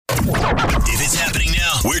If it's happening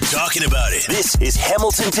now, we're talking about it. This is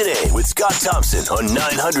Hamilton Today with Scott Thompson on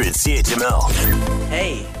 900 CHML.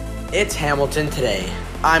 Hey, it's Hamilton Today.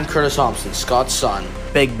 I'm Curtis Thompson, Scott's son.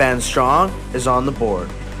 Big Ben Strong is on the board.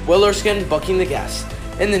 Will Erskine booking the guest.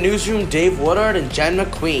 In the newsroom, Dave Woodard and Jen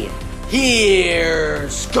McQueen.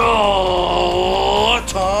 Here's Scott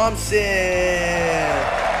Thompson.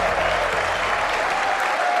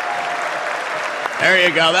 There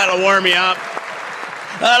you go. That'll warm you up.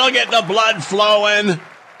 That'll get the blood flowing.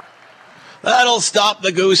 That'll stop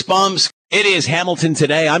the goosebumps. It is Hamilton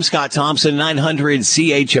Today. I'm Scott Thompson, 900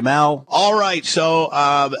 CHML. All right, so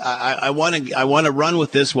I want to run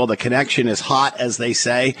with this while the connection is hot, as they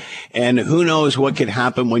say, and who knows what could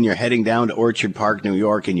happen when you're heading down to Orchard Park, New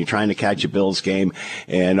York, and you're trying to catch a Bills game,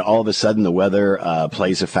 and all of a sudden the weather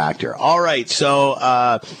plays a factor. All right,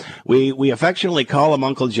 so we affectionately call him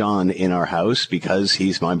Uncle John in our house because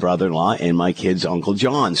he's my brother-in-law and my kid's Uncle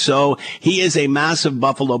John. So he is a massive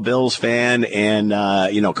Buffalo Bills fan, and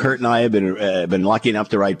Kurt and I have been lucky enough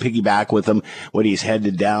to ride piggyback with him when he's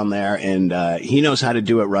headed down there, and he knows how to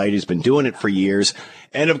do it right. He's been doing it for years.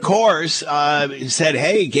 And of course, he said,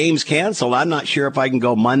 hey, game's canceled. I'm not sure if I can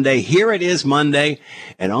go Monday. Here it is Monday,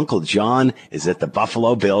 and Uncle John is at the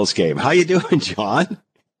Buffalo Bills game. How you doing, John?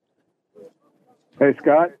 Hey,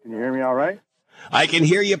 Scott, can you hear me all right? I can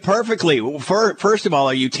hear you perfectly. First of all,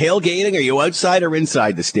 are you tailgating? Are you outside or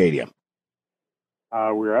inside the stadium?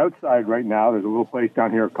 We're outside right now. There's a little place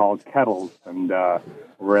down here called Kettles, and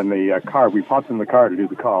we're in the car. We popped in the car to do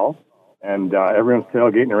the call, and everyone's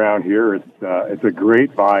tailgating around here. It's a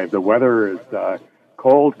great vibe. The weather is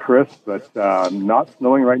cold, crisp, but not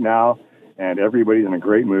snowing right now, and everybody's in a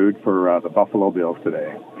great mood for the Buffalo Bills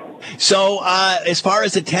today. So as far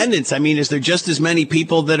as attendance, I mean, is there just as many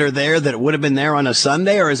people that are there that would have been there on a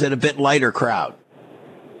Sunday, or is it a bit lighter crowd?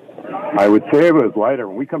 I would say it was lighter.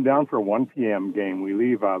 When we come down for a 1 p.m. game, we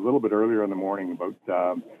leave a little bit earlier in the morning,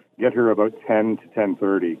 get here about 10 to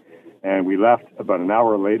 10:30. And we left about an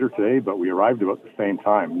hour later today, but we arrived about the same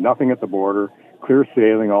time. Nothing at the border, clear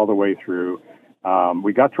sailing all the way through.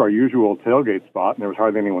 We got to our usual tailgate spot, and there was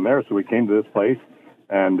hardly anyone there, so we came to this place,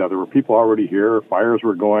 and there were people already here. Fires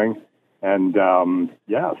were going. And,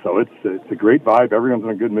 so it's a great vibe. Everyone's in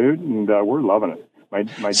a good mood, and we're loving it.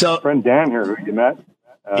 My friend Dan here, who you met,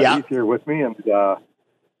 he's here with me, and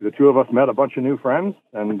the two of us met a bunch of new friends,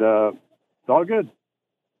 and it's all good.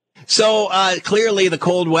 So clearly, the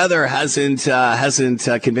cold weather hasn't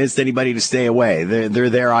convinced anybody to stay away. They're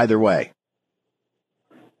there either way.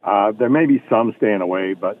 There may be some staying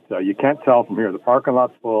away, but you can't tell from here. The parking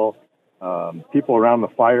lot's full. People around the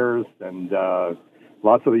fires, and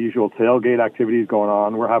lots of the usual tailgate activities going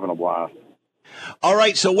on. We're having a blast. All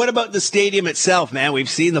right. So what about the stadium itself, man? We've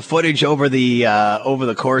seen the footage over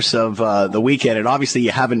the course of the weekend, and obviously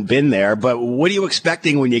you haven't been there, but what are you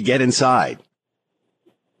expecting when you get inside?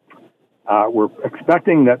 We're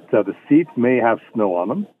expecting that the seats may have snow on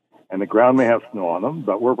them and the ground may have snow on them,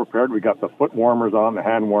 but we're prepared. We got the foot warmers on, the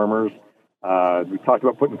hand warmers. We talked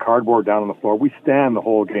about putting cardboard down on the floor. We stand the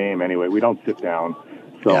whole game anyway. We don't sit down.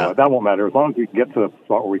 So that won't matter. As long as we can get to the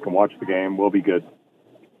spot where we can watch the game, we'll be good.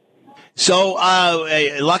 So,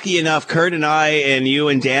 lucky enough, Kurt and I and you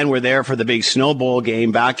and Dan were there for the big Snow Bowl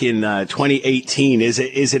game back in 2018. Is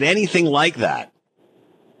it anything like that?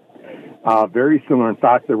 Very similar. In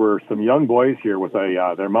fact, there were some young boys here with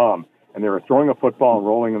their mom, and they were throwing a football and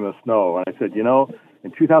rolling in the snow. And I said,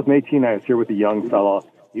 in 2018, I was here with a young fella.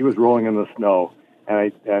 He was rolling in the snow,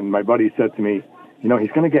 and my buddy said to me,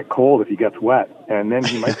 he's going to get cold if he gets wet, and then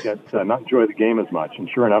he might get not enjoy the game as much. And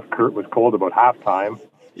sure enough, Kurt was cold about halftime.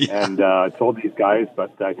 Yeah. And I told these guys,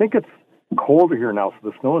 but I think it's colder here now,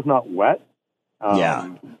 so the snow is not wet. So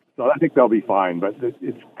I think they'll be fine. But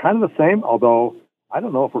it's kind of the same, although I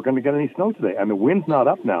don't know if we're going to get any snow today. And the wind's not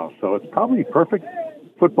up now, so it's probably perfect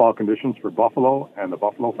football conditions for Buffalo and the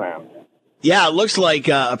Buffalo fans. Yeah, it looks like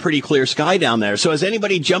a pretty clear sky down there. So is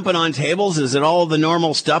anybody jumping on tables? Is it all the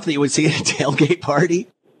normal stuff that you would see at a tailgate party?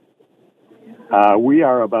 We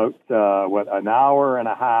are about, an hour and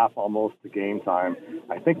a half almost to game time.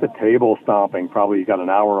 I think the table stomping probably got an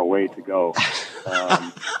hour away to go.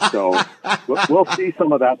 So we'll see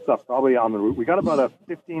some of that stuff probably on the route. We got about a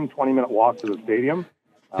 15, 20-minute walk to the stadium.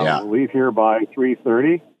 We'll leave here by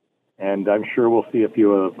 3:30, and I'm sure we'll see a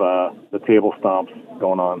few of the table stomps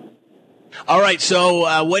going on. All right,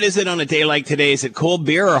 so what is it on a day like today? Is it cold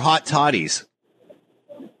beer or hot toddies?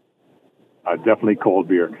 Definitely cold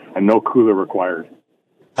beer, and no cooler required.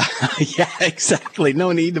 Yeah, exactly.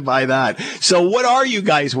 No need to buy that. So what are you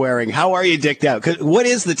guys wearing? How are you dicked out? What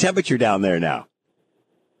is the temperature down there now?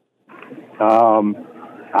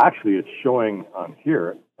 Actually, it's showing on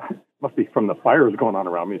here. must be from the fires going on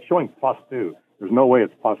around me. It's showing +2. There's no way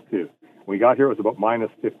it's +2. When we got here, it was about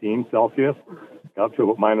 -15 Celsius. Got up to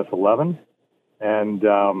about -11. And,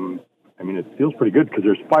 I mean, it feels pretty good because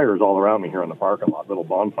there's fires all around me here in the parking lot, little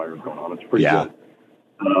bonfires going on. It's pretty good.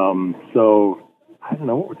 So I don't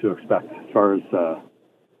know what to expect as far as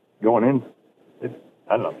going in.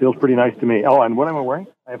 I don't know. It feels pretty nice to me. Oh, and what am I wearing?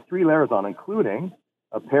 I have 3 layers on, including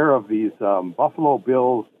a pair of these Buffalo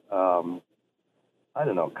Bills, I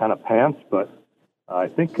don't know, kind of pants, but I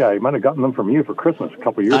think I might have gotten them from you for Christmas a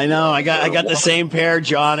couple years ago. I know. I got the same pair,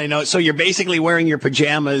 John. I know. So you're basically wearing your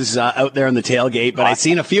pajamas out there on the tailgate, but I've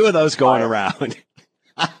seen a few of those going around.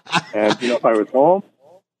 And, if I was home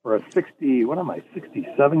for a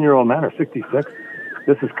 67-year-old man or 66,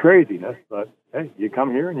 this is craziness. But, hey, you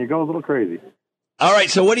come here and you go a little crazy. All right.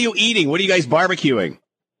 So what are you eating? What are you guys barbecuing?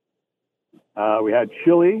 We had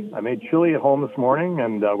chili. I made chili at home this morning,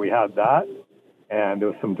 and we had that. And there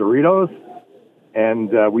was some Doritos.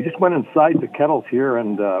 And we just went inside the kettles here,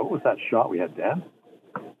 and what was that shot we had, Dan?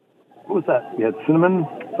 What was that? We had cinnamon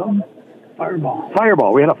something?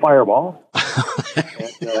 Fireball. We had a fireball. And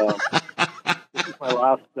this is my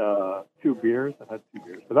last 2 beers. I've had 2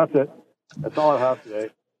 beers. But that's it. That's all I have today.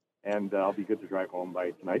 And I'll be good to drive home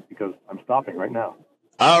by tonight because I'm stopping right now.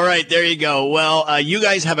 All right, there you go. Well, you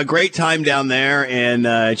guys have a great time down there,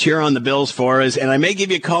 and cheer on the Bills for us. And I may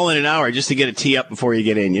give you a call in an hour just to get a tee up before you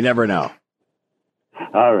get in. You never know.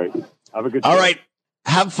 All right. Have a good day. All right.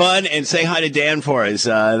 Have fun and say hi to Dan for us.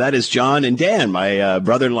 That is John and Dan, my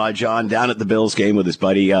brother-in-law John, down at the Bills game with his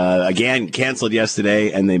buddy. Again, canceled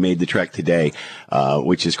yesterday, and they made the trek today,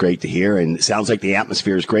 which is great to hear. And it sounds like the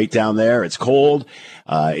atmosphere is great down there. It's cold.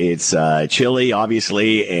 It's chilly,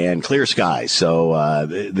 obviously, and clear skies. So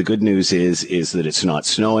the good news is that it's not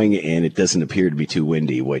snowing, and it doesn't appear to be too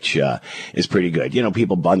windy, which is pretty good.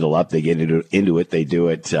 People bundle up, they get into it, they do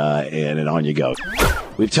it, and on you go.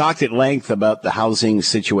 We've talked at length about the housing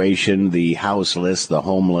situation, the houseless, the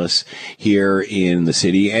homeless here in the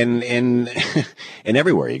city and and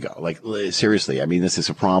everywhere you go. Like, seriously, I mean, this is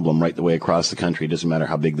a problem right the way across the country. It doesn't matter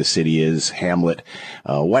how big the city is, hamlet,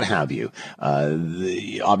 what have you.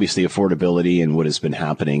 Obviously, affordability and what has been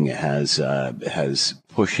happening is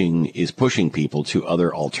pushing people to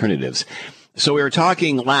other alternatives. So we were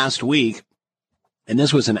talking last week. And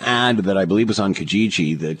this was an ad that I believe was on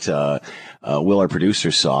Kijiji that Will, our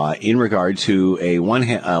producer, saw in regard to a one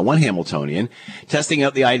Hamiltonian testing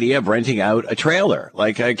out the idea of renting out a trailer,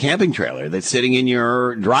 like a camping trailer that's sitting in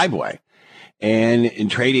your driveway, and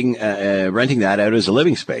renting that out as a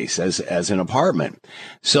living space, as an apartment.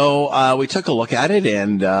 So we took a look at it,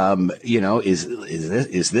 and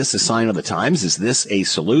is this a sign of the times? Is this a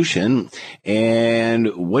solution?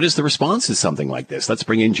 And what is the response to something like this? Let's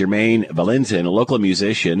bring in Jermaine Valentin, a local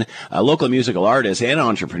musician, a local musical artist, and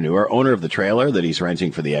entrepreneur, owner of the trailer that he's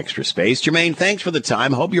renting for the extra space. Jermaine, thanks for the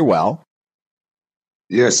time. Hope you're well.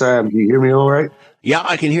 Yes, I am. Can you hear me all right? Yeah,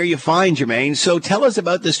 I can hear you fine, Jermaine. So tell us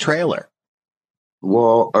about this trailer.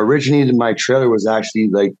 Well, originally my trailer was actually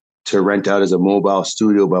like to rent out as a mobile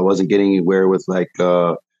studio, but I wasn't getting anywhere with like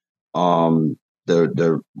the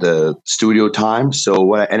studio time. So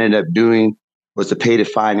what I ended up doing was to pay the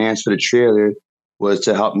finance for the trailer, was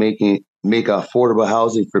to help make affordable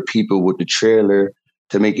housing for people with the trailer,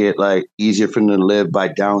 to make it like easier for them to live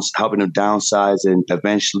by helping them downsize, and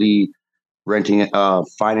eventually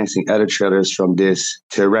financing other trailers from this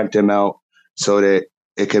to rent them out so that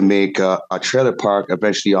it can make a trailer park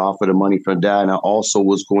eventually offer the money for that. And I also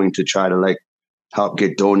was going to try to like help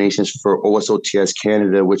get donations for OSOTS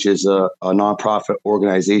Canada, which is a nonprofit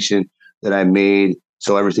organization that I made.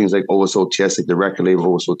 So everything's like OSOTS, like the record label,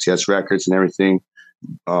 OSOTS Records and everything.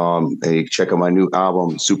 Hey, check out my new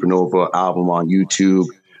album, Supernova album, on YouTube.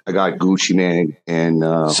 I got Gucci Mane and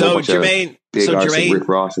Jermaine, big artists like Rick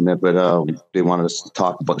Ross in there, but they wanted us to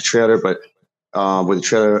talk about the trailer. But with the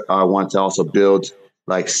trailer, I wanted to also build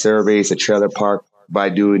like surveys at trailer park by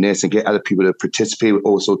doing this, and get other people to participate with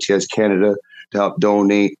OSOTS Canada to help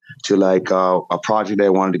donate to like a project that I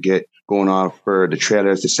wanted to get going on for the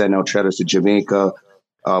trailers, to send out trailers to Jamaica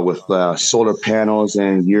with solar panels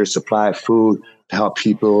and year's supply of food to help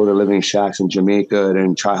people that are living in shacks in Jamaica,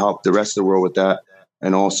 and try to help the rest of the world with that.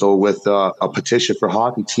 And also with a petition for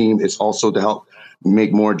hockey team, it's also to help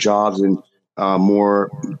make more jobs and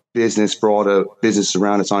more business for all the business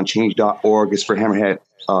around us. On change.org. It's for Hammerhead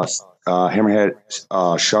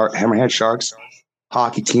Sharks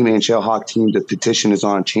hockey team, NHL hockey team. The petition is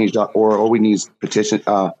on change.org. All we need is petition.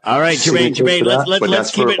 All right, Jermaine,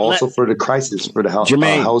 let's keep it also for the crisis, for the housing. To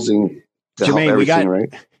Jermaine, help everything,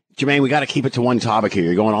 right? Jermaine, we got to keep it to one topic here.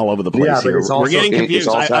 You're going all over the place Yeah, but here. it's also, We're getting confused.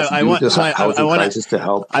 I want to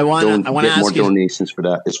help. I want to get more ask you, donations for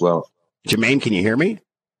that as well. Jermaine, can you hear me?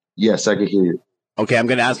 Yes, I can hear you. Okay, I'm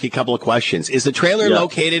going to ask you a couple of questions. Is the trailer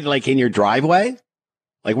located like in your driveway?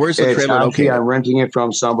 Like, where's the trailer located? I'm renting it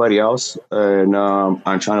from somebody else, and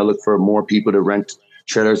I'm trying to look for more people to rent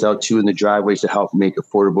trailers out to in the driveways to help make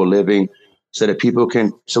affordable living, so that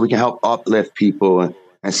we can help uplift people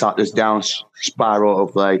and stop this down spiral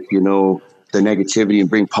of the negativity and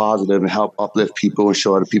bring positive and help uplift people and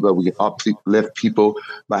show other people that we can uplift people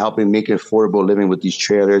by helping make affordable living with these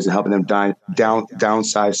trailers and helping them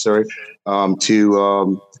downsize,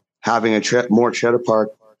 to having more trailer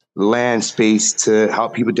park land space to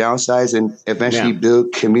help people downsize and eventually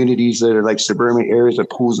build communities that are like suburban areas with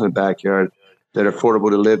pools in the backyard that are affordable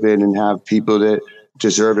to live in, and have people that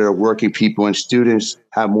deserve it, are working people, and students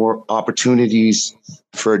have more opportunities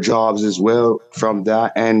for jobs as well from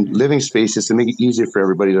that, and living spaces to make it easier for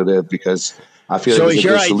everybody to live, because I feel like it's a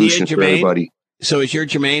good solution for everybody. So is your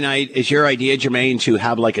idea, Jermaine, to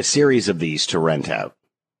have like a series of these to rent out?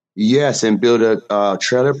 Yes, and build a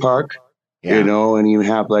trailer park, and you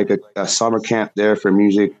have like a summer camp there for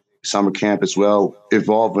music, summer camp as well,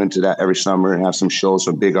 evolve into that every summer and have some shows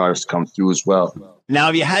from big artists come through as well. Now,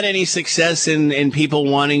 have you had any success in people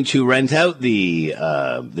wanting to rent out the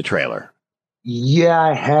trailer? Yeah,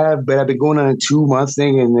 I have, but I've been going on a 2-month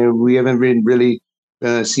thing, and we haven't been really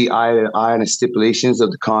see eye to eye on the stipulations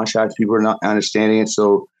of the contract. People are not understanding it,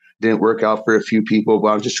 so it didn't work out for a few people. But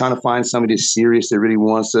I'm just trying to find somebody serious that really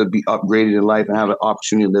wants to be upgraded in life and have an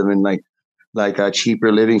opportunity to live in like a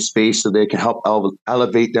cheaper living space, so they can help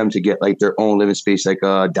elevate them to get like their own living space, like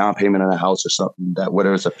a down payment on a house or something, that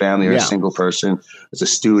whether it's a family or a single person, as a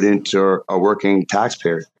student or a working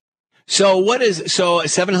taxpayer. So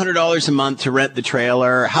 $700 a month to rent the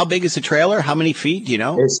trailer. How big is the trailer? How many feet? Do you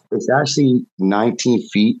know? It's actually 19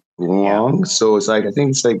 feet long. Yeah. So it's like, I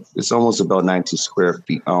think it's almost about 19 square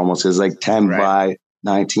feet almost. It's like 10 by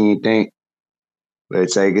 19 thing. But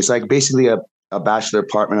it's like basically a bachelor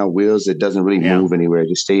apartment on wheels that doesn't really move anywhere. It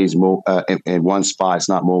just stays in one spot. It's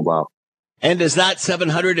not mobile. And does that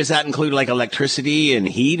 700, does that include like electricity and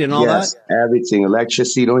heat and all that? Yes, everything.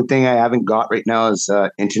 Electricity. The only thing I haven't got right now is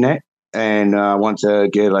internet. And I want to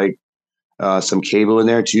get like some cable in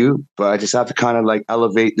there too. But I just have to kind of like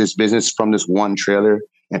elevate this business from this one trailer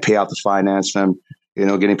and pay out the finance from,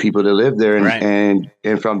 getting people to live there, and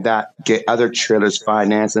from that get other trailers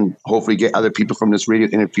financed, and hopefully get other people from this radio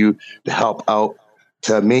interview to help out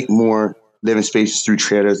to make more living spaces through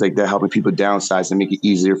trailers like that, helping people downsize and make it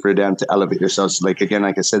easier for them to elevate themselves. Like I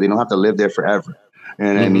said, they don't have to live there forever. You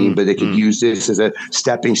know what I mean? But they could use this as a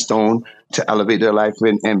stepping stone to elevate their life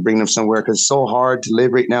and bring them somewhere. Because it's so hard to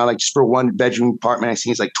live right now. Like just for a 1-bedroom apartment, I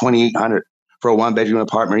think it's like $2,800 for a 1-bedroom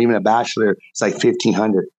apartment. Even a bachelor, it's like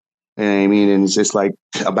 $1,500. You know what I mean? And it's just like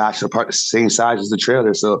a bachelor apartment, the same size as the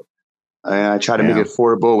trailer. So I try to make it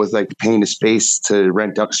affordable with like paying the space to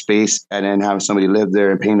rent out space and then having somebody live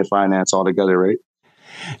there and paying the finance all together, right?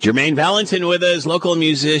 Jermaine Valentin with us, local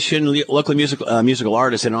musical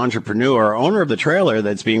artist and entrepreneur, owner of the trailer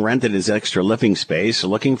that's being rented as extra living space,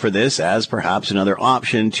 looking for this as perhaps another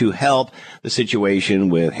option to help the situation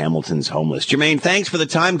with Hamilton's homeless. Jermaine, thanks for the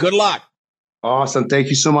time. Good luck. Awesome. Thank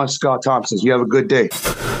you so much, Scott Thompson. You have a good day.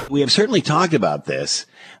 We have certainly talked about this,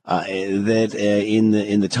 in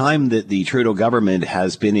the time that the Trudeau government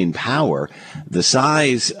has been in power, the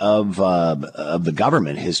size of the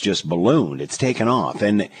government has just ballooned. It's taken off.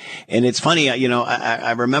 And it's funny,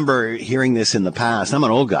 I remember hearing this in the past. I'm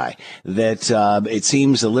an old guy, that it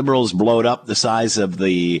seems the Liberals blowed up the size of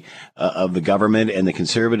the government, and the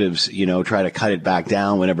Conservatives, try to cut it back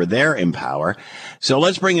down whenever they're in power. So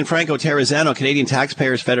let's bring in Franco Terrazzano, Canadian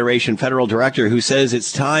Taxpayers Federation Federal Director, who says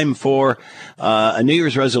it's time for a New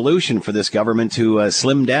Year's resolution for this government to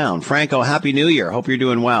slim down. Franco, Happy New Year. Hope you're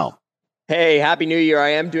doing well. Hey, Happy New Year. I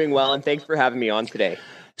am doing well, and thanks for having me on today.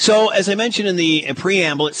 So, as I mentioned in the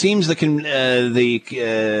preamble, it seems the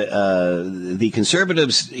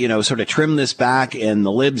Conservatives, sort of trim this back, and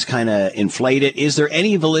the Libs kind of inflate it. Is there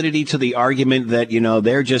any validity to the argument that,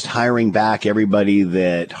 they're just hiring back everybody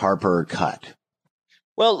that Harper cut?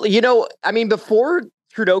 Well, before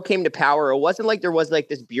Trudeau came to power, it wasn't like there was like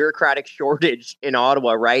this bureaucratic shortage in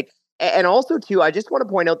Ottawa, right? And also, too, I just want to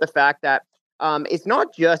point out the fact that it's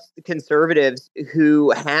not just the Conservatives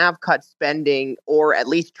who have cut spending or at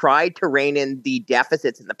least tried to rein in the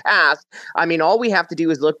deficits in the past. I mean, all we have to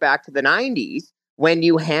do is look back to the 90s when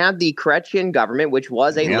you had the Chrétien government, which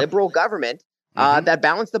was a Liberal government that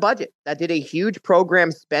balanced the budget, that did a huge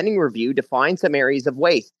program spending review to find some areas of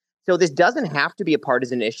waste. So this doesn't have to be a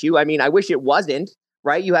partisan issue. I mean, I wish it wasn't.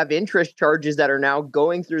 right? You have interest charges that are now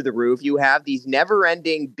going through the roof. You have these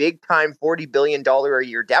never-ending, big-time $40 billion a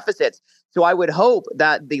year deficits. So I would hope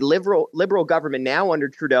that the liberal government now under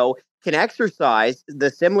Trudeau can exercise the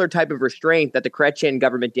similar type of restraint that the Chrétien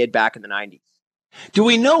government did back in the 90s. Do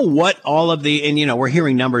we know what all of the, and we're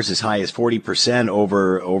hearing numbers as high as 40%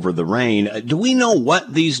 over the reign. Do we know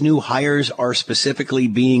what these new hires are specifically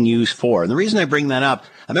being used for? And the reason I bring that up,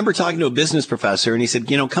 I remember talking to a business professor and he said,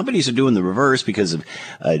 companies are doing the reverse because of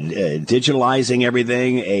digitalizing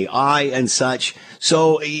everything, AI and such.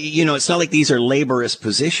 So, it's not like these are laborious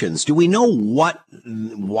positions. Do we know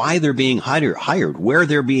why they're being hired, where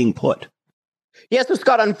they're being put? Yeah, so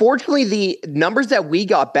Scott, unfortunately, the numbers that we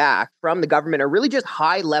got back from the government are really just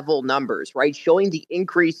high-level numbers, right, showing the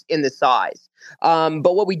increase in the size.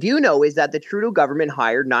 But what we do know is that the Trudeau government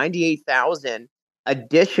hired 98,000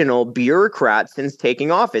 additional bureaucrats since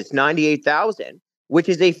taking office, 98,000, which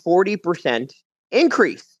is a 40%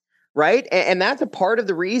 increase, right? And that's a part of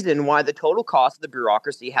the reason why the total cost of the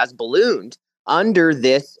bureaucracy has ballooned under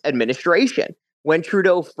this administration. When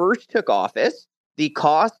Trudeau first took office, the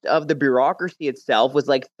cost of the bureaucracy itself was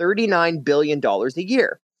like $39 billion a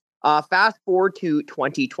year. Fast forward to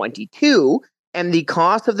 2022, and the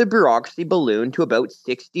cost of the bureaucracy ballooned to about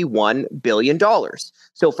 $61 billion.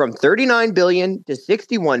 So from $39 billion to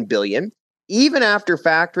 $61 billion, even after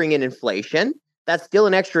factoring in inflation, that's still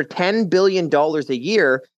an extra $10 billion a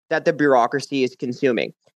year that the bureaucracy is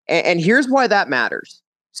consuming. And here's why that matters.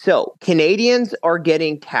 So Canadians are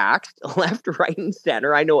getting taxed left, right, and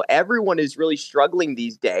center. I know everyone is really struggling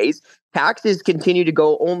these days. Taxes continue to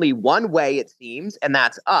go only one way, it seems, and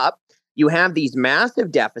that's up. You have these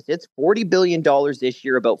massive deficits, $40 billion this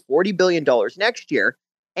year, about $40 billion next year.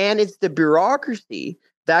 And it's the bureaucracy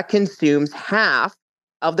that consumes half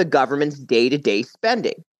of the government's day-to-day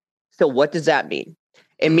spending. So what does that mean?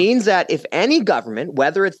 It means that if any government,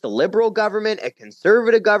 whether it's the Liberal government, a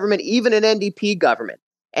Conservative government, even an NDP government,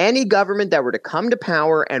 any government that were to come to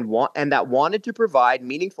power and that wanted to provide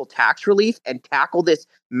meaningful tax relief and tackle this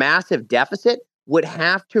massive deficit would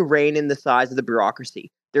have to rein in the size of the bureaucracy.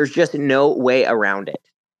 There's just no way around it.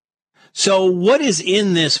 So what is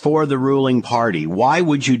in this for the ruling party? Why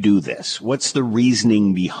would you do this? What's the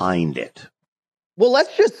reasoning behind it? Well,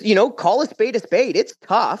 let's just, call a spade a spade. It's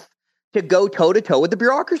tough to go toe-to-toe with the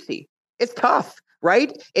bureaucracy. It's tough,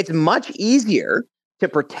 right? It's much easier to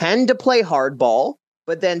pretend to play hardball,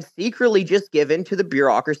 but then secretly just give in to the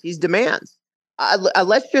bureaucracy's demands.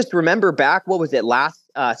 Let's just remember back, what was it, last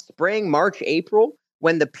spring, March, April,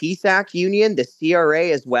 when the Peace Act Union, the CRA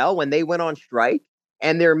as well, when they went on strike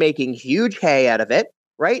and they're making huge hay out of it,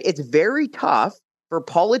 right? It's very tough for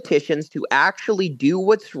politicians to actually do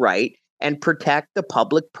what's right and protect the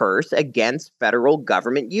public purse against federal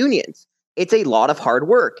government unions. It's a lot of hard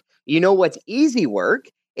work. You know what's easy work?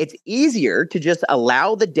 It's easier to just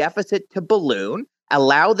allow the deficit to balloon,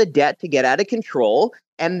 allow the debt to get out of control,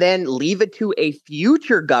 and then leave it to a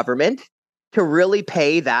future government to really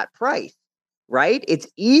pay that price, right? It's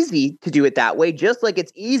easy to do it that way, just like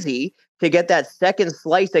it's easy to get that second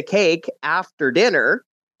slice of cake after dinner,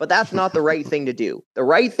 but that's not the right thing to do. The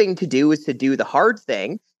right thing to do is to do the hard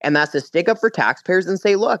thing, and that's to stick up for taxpayers and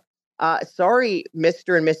say, look, sorry,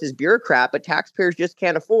 Mr. and Mrs. Bureaucrat, but taxpayers just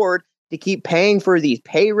can't afford to keep paying for these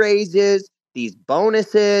pay raises, these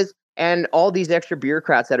bonuses, and all these extra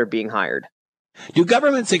bureaucrats that are being hired. Do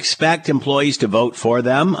governments expect employees to vote for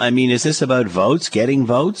them? I mean, is this about votes, getting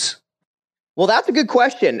votes? Well, that's a good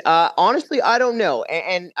question. Honestly, I don't know.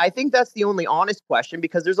 And I think that's the only honest question,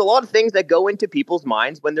 because there's a lot of things that go into people's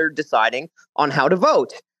minds when they're deciding on how to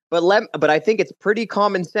vote. But I think it's pretty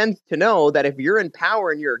common sense to know that if you're in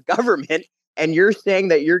power and you're a government and you're saying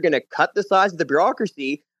that you're going to cut the size of the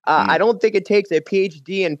bureaucracy, I don't think it takes a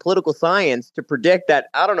PhD in political science to predict that,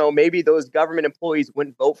 I don't know, maybe those government employees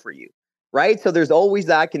wouldn't vote for you, right? So there's always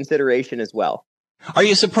that consideration as well. Are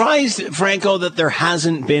you surprised, Franco, that there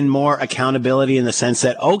hasn't been more accountability in the sense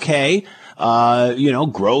that, okay,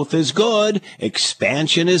 growth is good,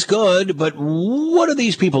 expansion is good, but what are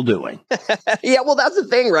these people doing? Yeah, well, that's the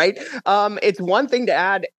thing, right? It's one thing to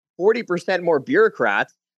add 40% more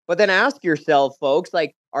bureaucrats, but then ask yourself, folks,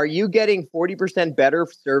 like, are you getting 40% better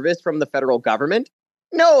service from the federal government?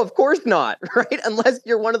 No, of course not, right? Unless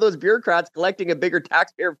you're one of those bureaucrats collecting a bigger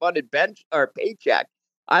taxpayer-funded bench or paycheck.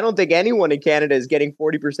 I don't think anyone in Canada is getting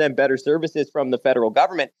 40% better services from the federal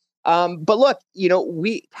government. But look,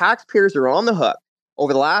 we taxpayers are on the hook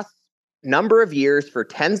over the last number of years for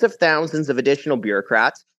tens of thousands of additional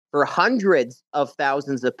bureaucrats, for hundreds of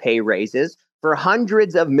thousands of pay raises, for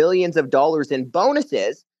hundreds of millions of dollars in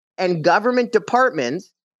bonuses, and government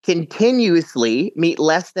departments continuously meet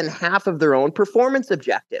less than half of their own performance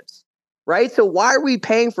objectives, right? So why are we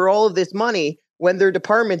paying for all of this money when their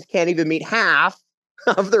departments can't even meet half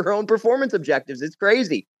of their own performance objectives? It's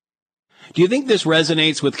crazy. Do you think this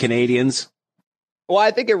resonates with Canadians? Well,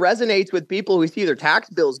 I think it resonates with people who see their tax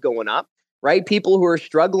bills going up, right? People who are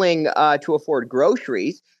struggling to afford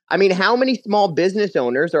groceries. I mean, how many small business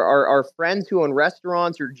owners are friends who own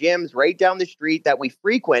restaurants or gyms right down the street that we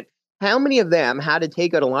frequent? How many of them had to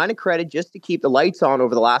take out a line of credit just to keep the lights on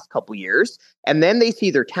over the last couple of years? And then they see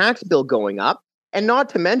their tax bill going up. And not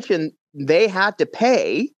to mention, they had to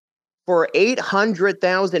pay for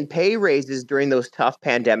 800,000 pay raises during those tough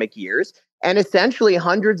pandemic years and essentially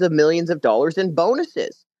hundreds of millions of dollars in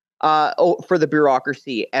bonuses for the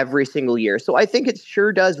bureaucracy every single year. So I think it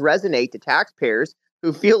sure does resonate to taxpayers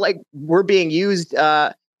who feel like we're being used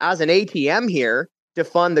as an ATM here to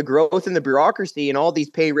fund the growth in the bureaucracy and all these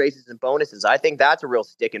pay raises and bonuses. I think that's a real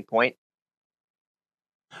sticking point.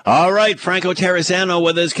 All right, Franco Terrazzano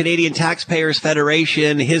with us, Canadian Taxpayers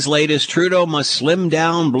Federation. His latest, Trudeau must slim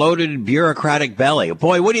down bloated bureaucratic belly.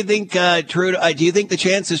 Boy, what do you think, Trudeau? Do you think the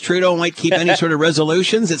chances Trudeau might keep any sort of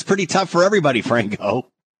resolutions? It's pretty tough for everybody, Franco.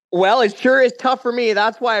 Well, it sure is tough for me.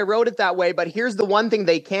 That's why I wrote it that way. But here's the one thing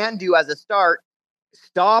they can do as a start.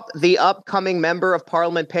 Stop the upcoming member of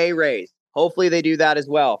parliament pay raise. Hopefully they do that as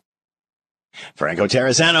well. Franco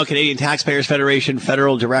Terrazzano, Canadian Taxpayers Federation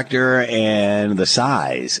Federal Director, and the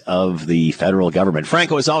size of the federal government.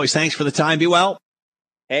 Franco, as always, thanks for the time. Be well.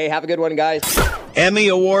 Hey, have a good one, guys. Emmy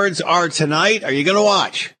Awards are tonight. Are you going to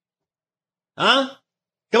watch? Huh?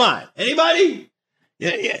 Come on. Anybody?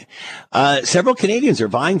 Yeah. Several Canadians are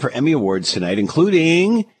vying for Emmy Awards tonight,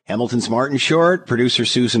 including Hamilton's Martin Short, producer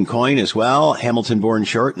Susan Coyne as well. Hamilton-born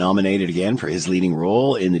Short nominated again for his leading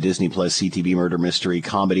role in the Disney Plus CTV murder mystery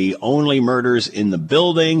comedy Only Murders in the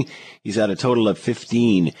Building. He's had a total of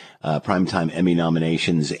 15 Primetime Emmy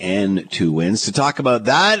nominations and 2 wins. To talk about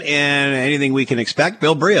that and anything we can expect,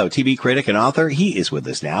 Bill Brio, TV critic and author, he is with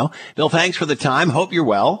us now. Bill, thanks for the time. Hope you're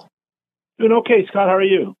well. Doing okay, Scott. How are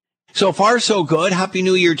you? So far, so good. Happy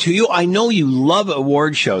New Year to you. I know you love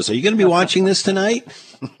award shows. Are you going to be watching this tonight?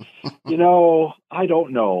 I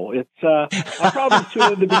don't know. It's I probably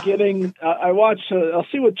tuned in the beginning. I watch. I'll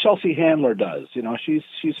see what Chelsea Handler does.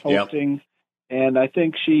 She's hosting, and I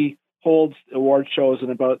think she holds award shows in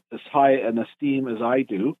about as high an esteem as I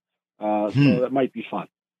do. So that might be fun.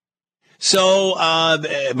 So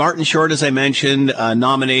Martin Short, as I mentioned,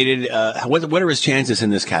 nominated. What are his chances in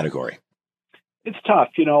this category? It's tough.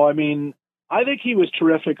 I think he was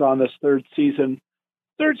terrific on this third season.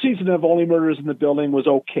 Third season of Only Murders in the Building was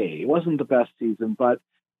okay. It wasn't the best season, but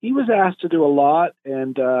he was asked to do a lot.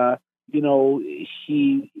 And, it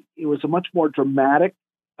was a much more dramatic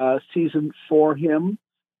season for him.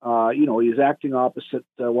 He's acting opposite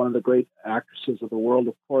one of the great actresses of the world,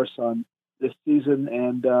 of course, on this season.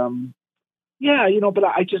 And, but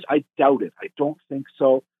I doubt it. I don't think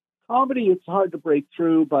so. Comedy, it's hard to break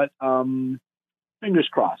through, but, fingers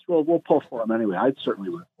crossed. We'll pull for him anyway. I'd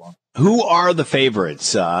certainly root for him. Who are the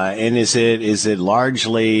favorites? And is it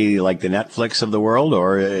largely like the Netflix of the world,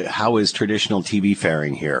 or how is traditional TV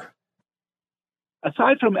faring here?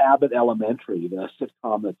 Aside from Abbott Elementary, the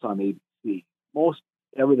sitcom that's on ABC, most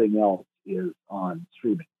everything else is on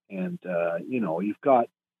streaming. And, you've got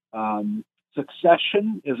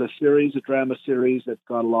Succession is a drama series that's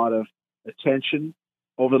got a lot of attention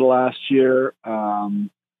over the last year.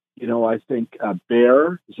 I think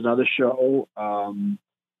Bear is another show.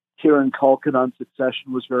 Kieran Culkin on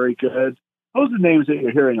Succession was very good. Those are names that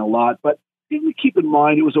you're hearing a lot, but keep in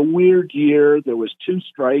mind it was a weird year. There was 2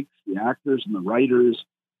 strikes, the actors and the writers.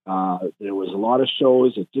 There was a lot of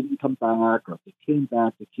shows that didn't come back, or if they came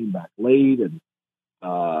back late, and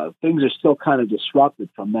things are still kind of disrupted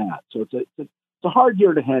from that. So it's a hard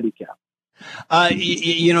year to handicap.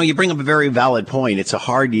 You bring up a very valid point. It's a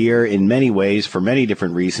hard year in many ways for many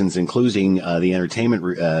different reasons, including the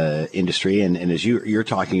entertainment industry. And as you're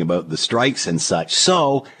talking about the strikes and such.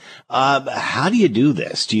 So how do you do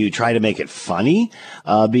this? Do you try to make it funny?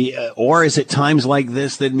 Or is it times like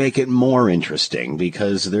this that make it more interesting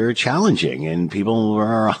because they're challenging and people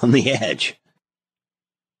are on the edge?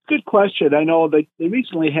 Good question. I know they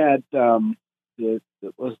recently had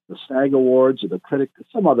it was the SAG Awards or the Critic,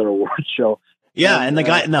 some other award show. Yeah, and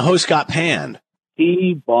the host got panned.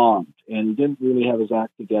 He bombed and didn't really have his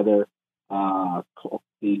act together. The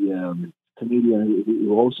comedian who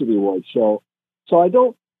hosted the award show. So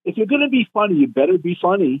if you're going to be funny, you better be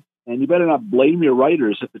funny, and you better not blame your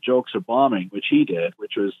writers if the jokes are bombing, which he did,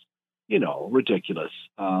 which was, ridiculous.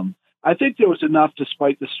 I think there was enough,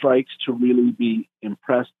 despite the strikes, to really be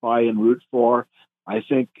impressed by and root for. I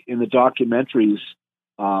think in the documentaries,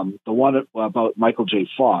 the one about Michael J.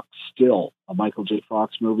 Fox, still a Michael J.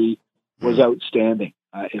 Fox movie, was outstanding.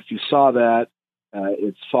 If you saw that,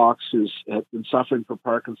 it's Fox who's been suffering from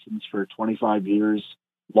Parkinson's for 25 years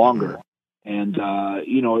longer. And,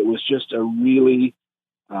 it was just a really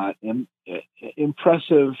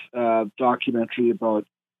impressive documentary about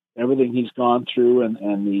everything he's gone through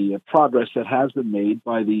and the progress that has been made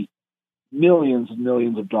by the millions and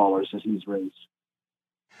millions of dollars that he's raised.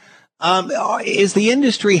 Is the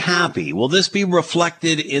industry happy? Will this be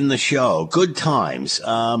reflected in the show? Good times,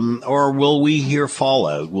 or will we hear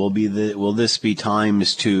fallout? Will this be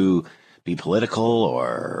times to be political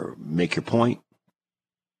or make your point?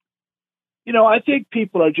 I think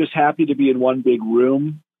people are just happy to be in one big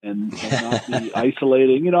room and not be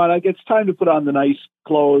isolating. And like it's time to put on the nice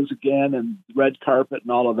clothes again and red carpet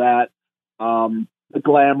and all of that, the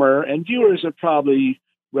glamour, and viewers are probably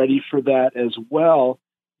ready for that as well.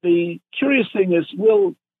 The curious thing is,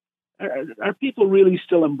 are people really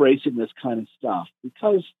still embracing this kind of stuff?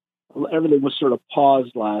 Because everything was sort of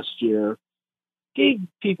paused last year, gave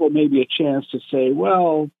people maybe a chance to say,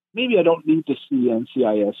 well, maybe I don't need to see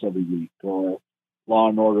NCIS every week or Law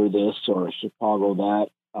and Order this or Chicago that,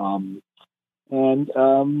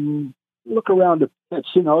 and look around at it,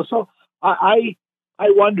 So I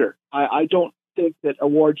wonder. I don't think that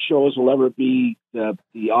award shows will ever be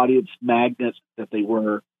the audience magnet that they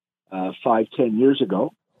were 5-10 years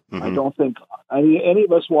ago. I don't think any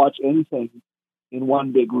of us watch anything in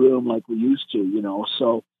one big room like we used to,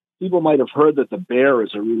 So people might have heard that The Bear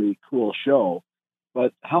is a really cool show,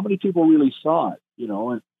 but how many people really saw it,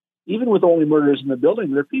 And even with Only Murders in the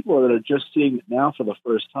Building, there are people that are just seeing it now for the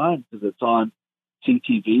first time because it's on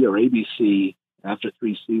CTV or ABC. After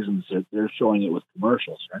 3 seasons, they're showing it with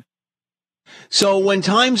commercials, right? So when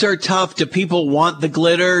times are tough, do people want the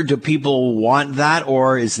glitter? Do people want that,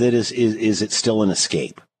 or is it still an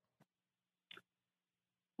escape?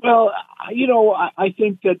 Well, I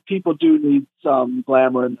think that people do need some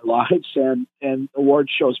glamour in their lives, and award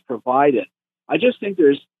shows provide it. I just think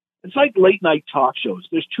it's like late night talk shows.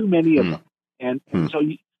 There's too many of them, and so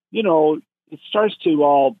it starts to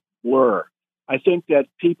all blur. I think that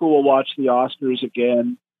people will watch the Oscars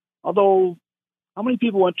again, although. How many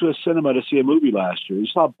people went to a cinema to see a movie last year? You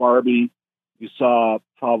saw Barbie, you saw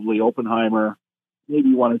probably Oppenheimer,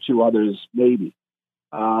 maybe one or two others, maybe.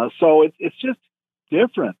 So it's just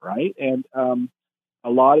different, right? And a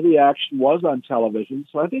lot of the action was on television.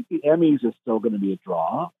 So I think the Emmys is still going to be a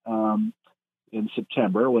draw in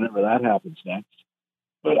September, whenever that happens next.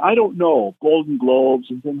 But I don't know, Golden Globes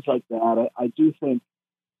and things like that. I do think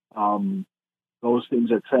those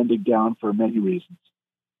things are trending down for many reasons.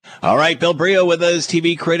 All right, Bill Brio with us,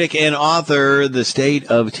 TV critic and author, The State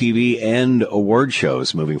of TV and Award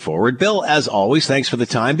Shows moving forward. Bill, as always, thanks for the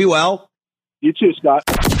time. Be well. You too, Scott.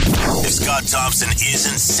 If Scott Thompson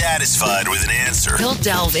isn't satisfied with an answer, he'll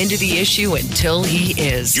delve into the issue until he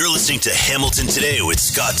is. You're listening to Hamilton Today with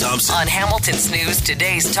Scott Thompson on Hamilton's News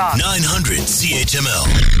Today's Talk 900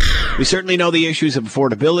 CHML. We certainly know the issues of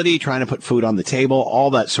affordability, trying to put food on the table,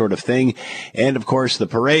 all that sort of thing. And, of course,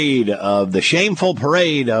 the shameful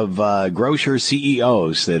parade of grocer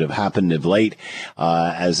CEOs that have happened of late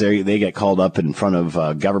as they get called up in front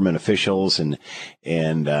of government officials and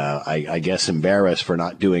I guess embarrassed for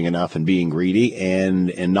not doing enough and being greedy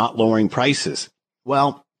and not lowering prices.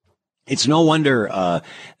 Well, it's no wonder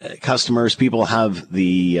people have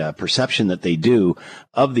the perception that they do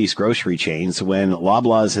of these grocery chains when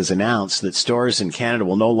Loblaws has announced that stores in Canada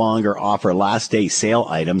will no longer offer last day sale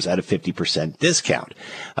items at a 50% discount.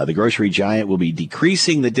 The grocery giant will be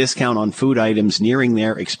decreasing the discount on food items nearing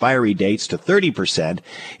their expiry dates to 30%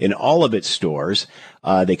 in all of its stores.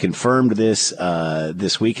 They confirmed this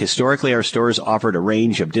this week. Historically, our stores offered a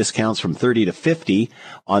range of discounts from 30 to 50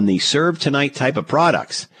 on the serve tonight type of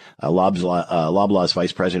products. Loblaws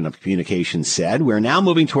Vice President of Communications said, "We're now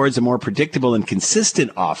moving towards a more predictable and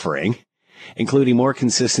consistent offering, including more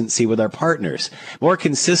consistency with our partners." More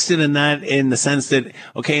consistent in the sense that,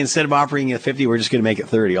 okay, instead of offering you 50, we're just going to make it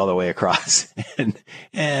 30 all the way across,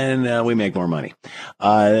 and we make more money.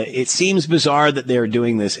 It seems bizarre that they're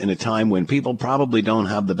doing this in a time when people probably don't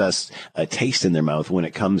have the best taste in their mouth when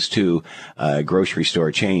it comes to grocery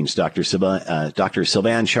store chains. Dr.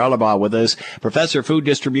 Sylvain Charlebois with us, Professor of Food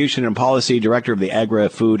Distribution and Policy, Director of the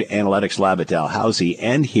Agri-Food Analytics Lab at Dalhousie,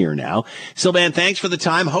 and here now. Sylvain, thanks for the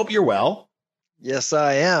time. Hope you're well. Yes,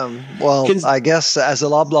 I am. Well, I guess as a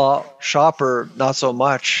Loblaw shopper, not so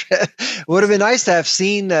much. It would have been nice to have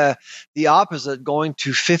seen the opposite, going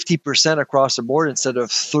to 50% across the board instead of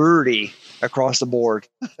 30. across the board.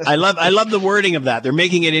 I love the wording of that. They're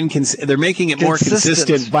making it they're making it more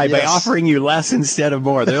consistent by offering you less instead of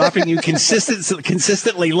more. They're offering you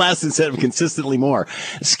consistently less instead of consistently more.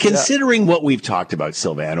 Considering what we've talked about,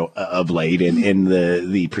 Sylvain, of late, and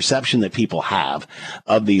the perception that people have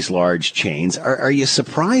of these large chains, are you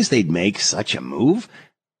surprised they'd make such a move?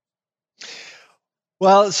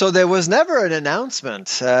 Well, so there was never an announcement.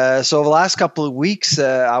 So the last couple of weeks,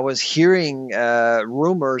 I was hearing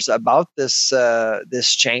rumors about this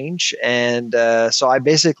change, and so I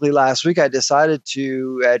basically last week I decided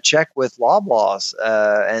to check with Loblaws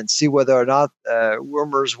and see whether or not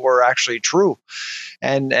rumors were actually true,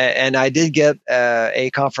 and I did get a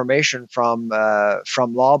confirmation from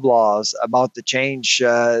Loblaws about the change.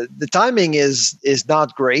 The timing is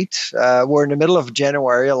not great. We're in the middle of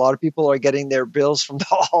January. A lot of people are getting their bills from the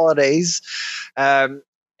holidays. And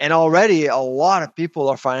already a lot of people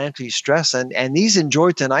are financially stressed, and these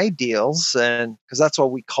enjoy tonight deals, and because that's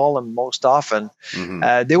what we call them most often,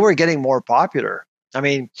 they were getting more popular. I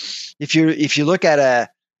mean, if you look at a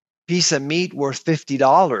piece of meat worth $50,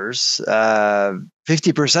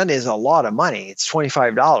 50% is a lot of money. It's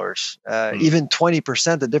 $25. Even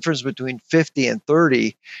 20%, the difference between 50 and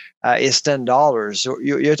 30 is $10. So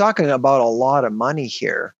you're talking about a lot of money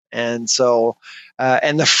here. And so,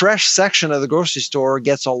 and the fresh section of the grocery store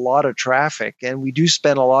gets a lot of traffic, and we do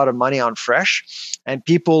spend a lot of money on fresh. And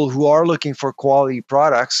people who are looking for quality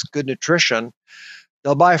products, good nutrition,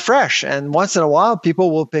 they'll buy fresh. And once in a while,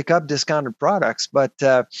 people will pick up discounted products. But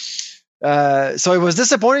so it was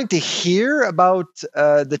disappointing to hear about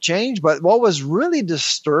the change. But what was really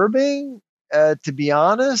disturbing, to be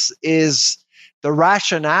honest, is the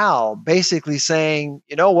rationale, basically saying,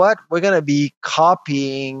 you know what, we're going to be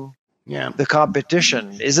copying the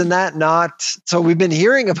competition. Isn't that not? So we've been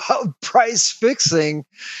hearing about price fixing.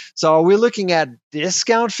 So are we looking at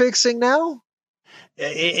discount fixing now?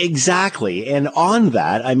 Exactly. And on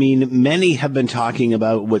that, I mean, many have been talking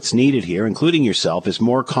about what's needed here, including yourself, is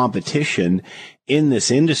more competition in this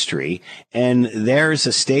industry. And there's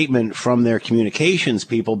a statement from their communications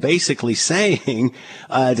people basically saying,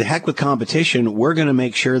 to heck with competition, we're going to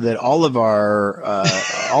make sure that all of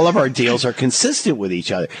our deals are consistent with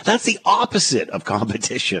each other. That's the opposite of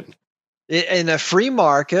competition. In a free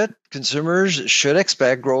market, consumers should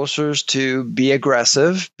expect grocers to be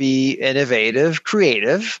aggressive, be innovative,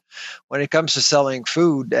 creative when it comes to selling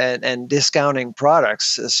food and discounting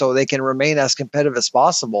products so they can remain as competitive as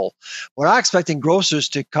possible. We're not expecting grocers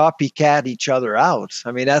to copycat each other out.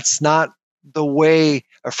 I mean, that's not the way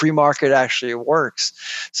a free market actually works.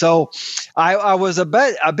 So I was a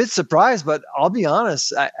bit surprised, but I'll be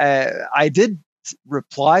honest, I did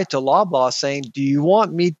reply to Loblaw saying, do you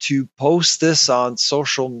want me to post this on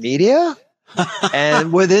social media?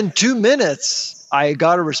 And within 2 minutes, I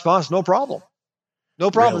got a response, no problem. No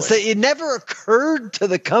problem. Really? So it never occurred to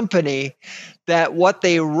the company that what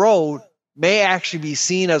they wrote may actually be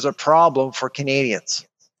seen as a problem for Canadians.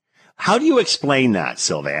 How do you explain that,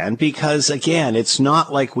 Sylvain? Because again, it's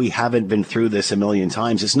not like we haven't been through this a million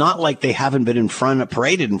times. It's not like they haven't been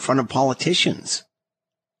paraded in front of politicians.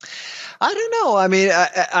 I don't know. I mean,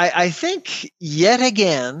 I think yet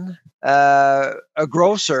again, a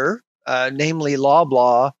grocer, namely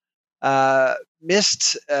Loblaw,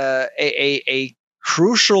 missed a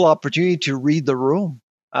crucial opportunity to read the room.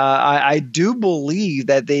 I do believe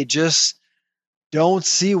that they just don't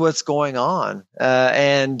see what's going on.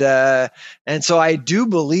 And so I do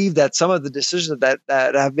believe that some of the decisions that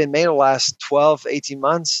have been made in the last 12, 18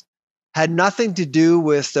 months had nothing to do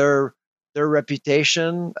with their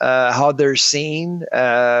reputation, how they're seen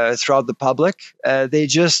throughout the public. They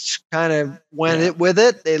just kind of went with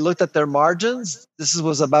it. They looked at their margins. This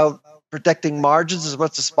was about protecting margins as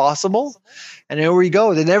much as possible. And here we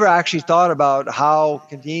go. They never actually thought about how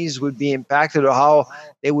Canadians would be impacted or how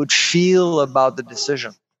they would feel about the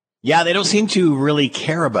decision. Yeah, they don't seem to really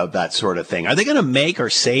care about that sort of thing. Are they going to make or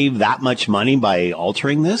save that much money by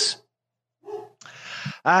altering this?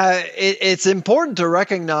 It's important to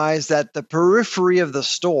recognize that the periphery of the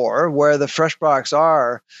store, where the fresh products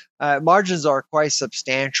are, margins are quite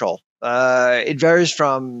substantial. It varies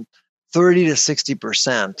from 30 to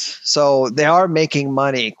 60%. So they are making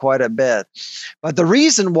money quite a bit. But the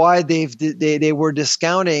reason why they were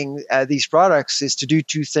discounting these products is to do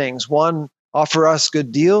two things. One, offer us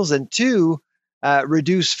good deals, and two,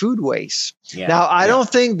 reduce food waste. Yeah. Now, I don't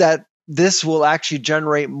think that this will actually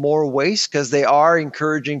generate more waste because they are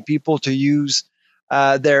encouraging people to use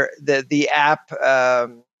the app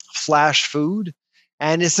Flash Food.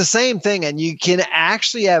 And it's the same thing. And you can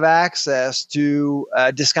actually have access to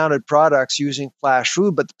discounted products using Flash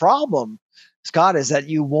Food. But the problem Scott, is that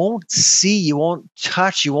you won't see, you won't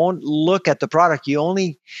touch, you won't look at the product. You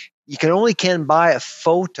can buy a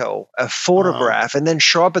photograph, and then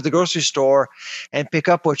show up at the grocery store and pick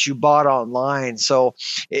up what you bought online. So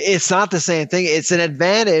it's not the same thing. It's an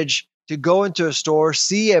advantage to go into a store,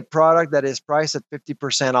 see a product that is priced at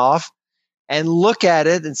 50% off, and look at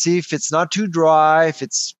it and see if it's not too dry, if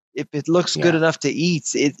it looks good enough to eat.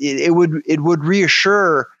 It would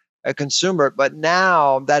reassure a consumer, but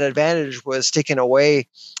now that advantage was taken away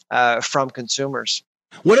from consumers.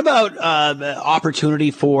 What about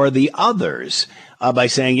opportunity for the others by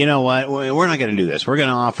saying, you know what, we're not going to do this. We're going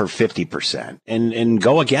to offer 50% and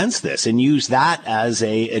go against this and use that as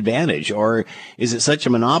a advantage? Or is it such a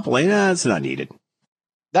monopoly? No, it's not needed.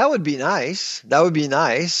 That would be nice.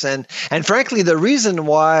 And frankly, the reason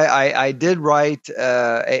why I did write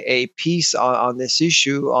a piece on this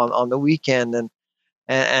issue on the weekend, and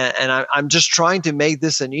I'm just trying to make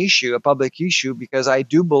this an issue, a public issue, because I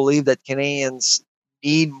do believe that Canadians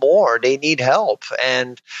need more. They need help.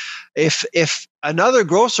 And if another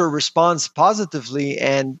grocer responds positively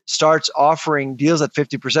and starts offering deals at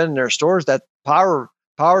 50% in their stores, that power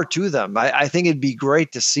to them. I think it'd be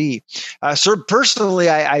great to see. So personally,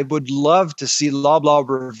 I would love to see Loblaw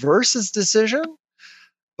reverse its decision,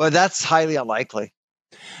 but that's highly unlikely.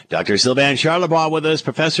 Dr. Sylvain Charlebois with us,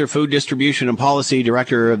 Professor of Food Distribution and Policy,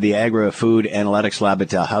 Director of the Agri-Food Analytics Lab at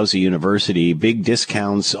Dalhousie University. Big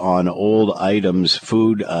discounts on old items,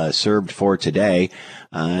 food served for today.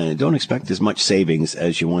 Don't expect as much savings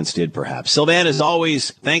as you once did, perhaps. Sylvain, as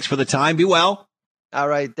always, thanks for the time. Be well. All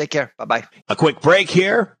right. Take care. Bye-bye. A quick break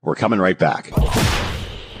here. We're coming right back.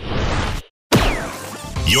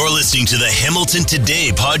 You're listening to the Hamilton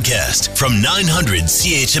Today podcast from 900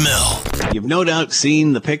 CHML. You've no doubt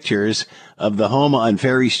seen the pictures of the home on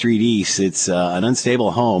Ferry Street East. It's an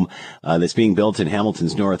unstable home that's being built in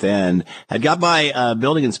Hamilton's North End. Had got by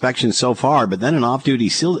building inspection so far, but then an off-duty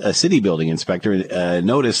city building inspector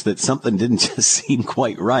noticed that something didn't just seem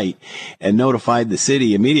quite right and notified the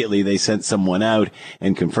city. Immediately, they sent someone out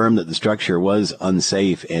and confirmed that the structure was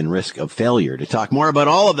unsafe and risk of failure. To talk more about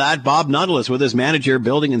all of that, Bob Nuttall is with us, Manager,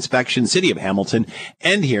 Building Inspection, City of Hamilton,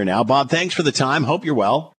 and here now. Bob, thanks for the time. Hope you're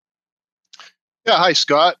well. Yeah. Hi,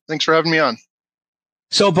 Scott. Thanks for having me on.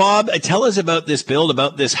 So, Bob, tell us about this build,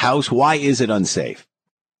 about this house. Why is it unsafe?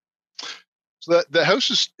 So the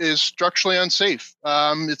house is structurally unsafe.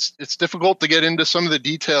 It's difficult to get into some of the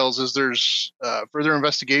details as there's further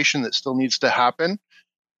investigation that still needs to happen.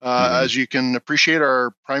 As you can appreciate,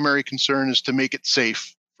 our primary concern is to make it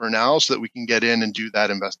safe for now so that we can get in and do that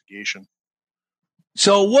investigation.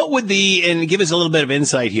 So what would and give us a little bit of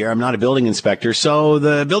insight here. I'm not a building inspector. So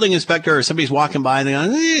the building inspector or somebody's walking by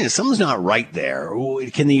and they go, something's not right there.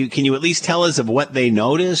 Can you at least tell us of what they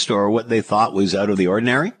noticed or what they thought was out of the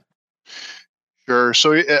ordinary? Sure.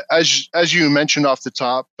 So as you mentioned off the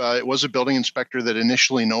top, it was a building inspector that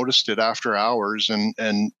initially noticed it after hours,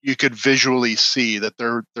 and you could visually see that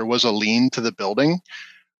there was a lean to the building.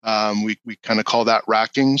 We kind of call that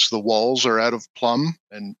racking. So the walls are out of plumb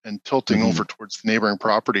and tilting over towards the neighboring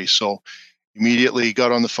property. So immediately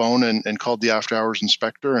got on the phone and called the after hours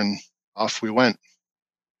inspector, and off we went.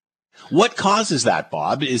 What causes that,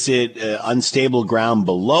 Bob? Is it unstable ground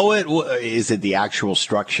below it? Is it the actual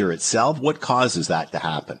structure itself? What causes that to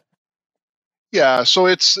happen? Yeah, so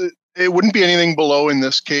it wouldn't be anything below in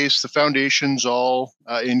this case. The foundation's all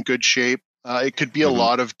in good shape. It could be a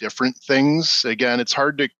lot of different things. Again, it's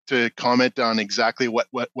hard to comment on exactly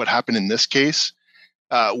what happened in this case.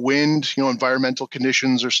 Wind, environmental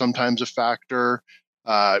conditions are sometimes a factor.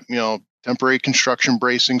 Temporary construction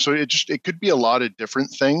bracing. So it could be a lot of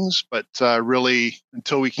different things, but really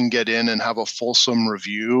until we can get in and have a fulsome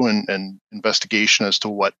review and investigation as to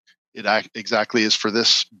what it exactly is for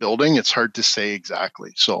this building, it's hard to say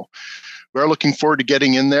exactly. So we're looking forward to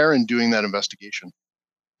getting in there and doing that investigation.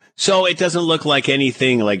 So it doesn't look like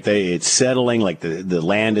anything like it's settling, like the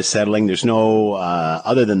land is settling. There's no,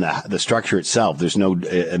 other than the structure itself, there's no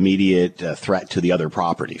immediate threat to the other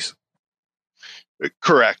properties.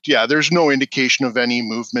 Correct. Yeah, there's no indication of any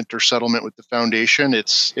movement or settlement with the foundation.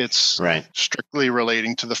 It's right. Strictly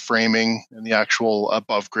relating to the framing and the actual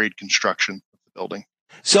above grade construction of the building.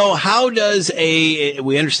 So how does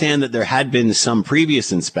we understand that there had been some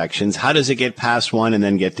previous inspections. How does it get past one and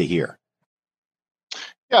then get to here?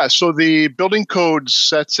 Yeah, so the building code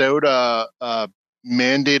sets out a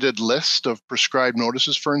mandated list of prescribed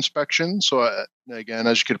notices for inspection. So again,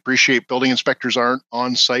 as you can appreciate, building inspectors aren't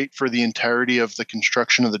on site for the entirety of the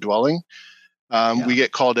construction of the dwelling. We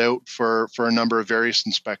get called out for a number of various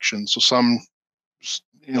inspections. So some,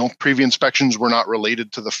 previous inspections were not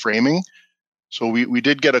related to the framing. So we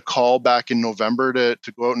did get a call back in November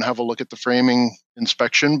to go out and have a look at the framing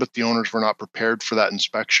inspection, but the owners were not prepared for that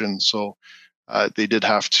inspection. So they did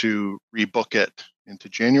have to rebook it into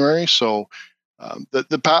January. So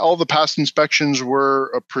all the past inspections were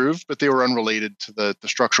approved, but they were unrelated to the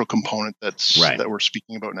structural component that we're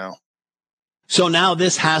speaking about now. So now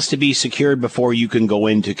this has to be secured before you can go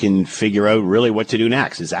in to figure out really what to do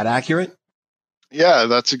next. Is that accurate? Yeah,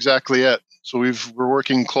 that's exactly it. So we're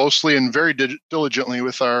working closely and very diligently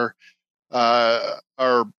with our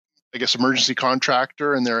emergency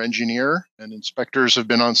contractor and their engineer, and inspectors have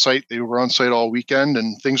been on site. They were on site all weekend,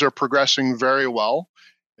 and things are progressing very well.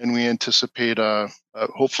 And we anticipate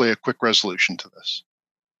hopefully a quick resolution to this.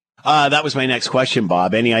 That was my next question,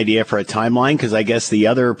 Bob. Any idea for a timeline? Because I guess the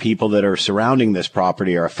other people that are surrounding this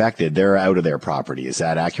property are affected. They're out of their property. Is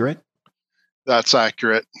that accurate? That's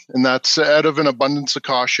accurate. And that's out of an abundance of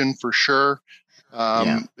caution for sure.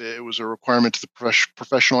 It was a requirement to the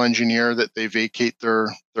professional engineer that they vacate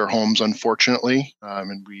their homes, unfortunately.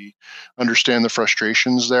 And we understand the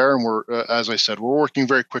frustrations there. And we're, as I said, we're working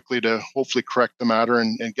very quickly to hopefully correct the matter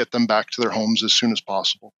and get them back to their homes as soon as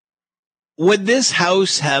possible. Would this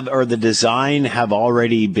house or the design have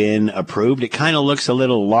already been approved? It kind of looks a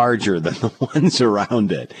little larger than the ones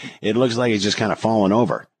around it. It looks like it's just kind of fallen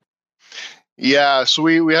over. Yeah, so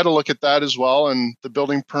we had a look at that as well, and the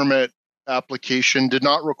building permit application did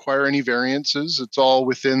not require any variances. It's all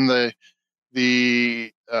within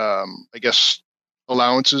the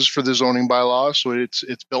allowances for the zoning bylaw. So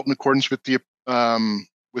it's built in accordance with the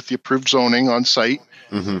approved zoning on site.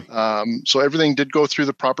 Mm-hmm. So everything did go through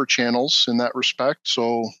the proper channels in that respect.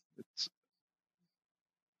 So it's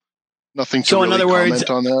nothing to really comment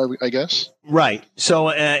on there, I guess. Right. So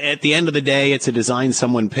at the end of the day, it's a design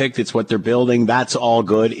someone picked. It's what they're building. That's all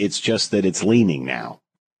good. It's just that it's leaning now.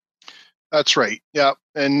 That's right. Yeah.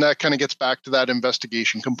 And that kind of gets back to that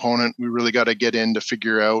investigation component. We really got to get in to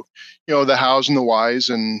figure out, the hows and the whys,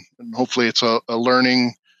 and hopefully it's a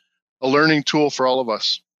learning tool for all of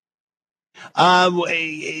us.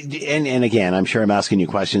 And again, I'm sure I'm asking you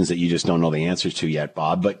questions that you just don't know the answers to yet,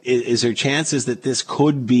 Bob, but is there chances that this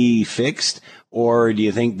could be fixed, or do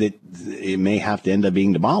you think that it may have to end up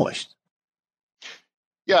being demolished?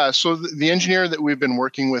 Yeah, so the engineer that we've been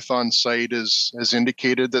working with on site has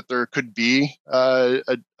indicated that there could be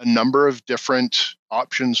a number of different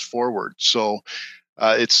options forward. So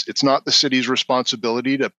it's not the city's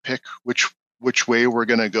responsibility to pick which way we're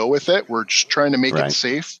going to go with it. We're just trying to make it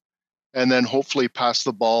safe, and then hopefully pass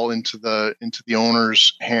the ball into the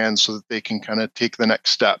owner's hands so that they can kind of take the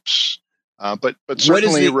next steps. But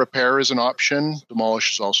certainly repair is an option.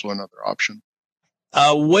 Demolish is also another option.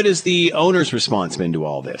 What is the owner's response been to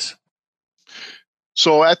all this?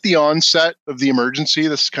 So at the onset of the emergency,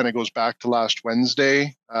 this kind of goes back to last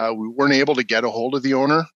Wednesday, we weren't able to get a hold of the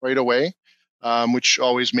owner right away, which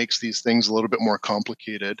always makes these things a little bit more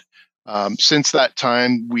complicated. Since that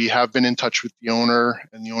time, we have been in touch with the owner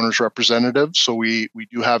and the owner's representative. So we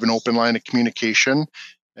do have an open line of communication,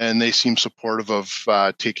 and they seem supportive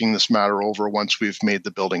of taking this matter over once we've made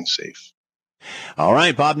the building safe. All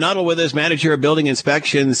right, Bob Nuttall with us, manager of building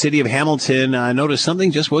inspection. The city of Hamilton noticed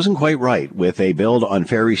something just wasn't quite right with a build on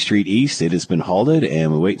Ferry Street East. It has been halted,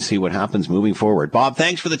 and we'll wait and see what happens moving forward. Bob,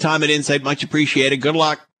 thanks for the time and insight. Much appreciated. Good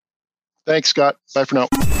luck. Thanks, Scott. Bye for now.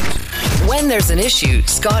 When there's an issue,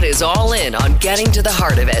 Scott is all in on getting to the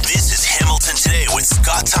heart of it. This is Hamilton Today with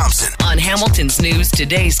Scott Thompson on Hamilton's News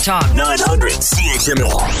Today's Talk 900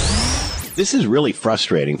 CHML. This is really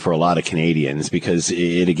frustrating for a lot of Canadians because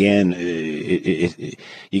you get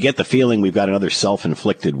the feeling we've got another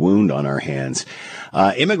self-inflicted wound on our hands.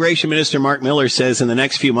 Immigration Minister Mark Miller says in the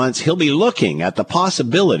next few months he'll be looking at the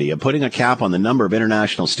possibility of putting a cap on the number of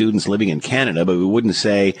international students living in Canada, but we wouldn't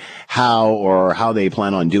say how they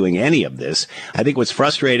plan on doing any of this. I think what's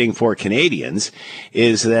frustrating for Canadians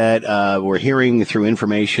is that we're hearing through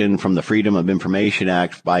information from the Freedom of Information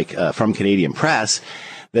Act from Canadian Press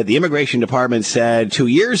that the Immigration Department said 2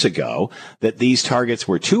 years ago that these targets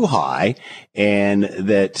were too high, and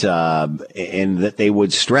that they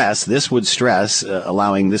would stress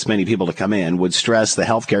allowing this many people to come in would stress the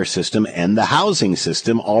healthcare system and the housing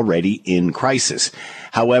system already in crisis.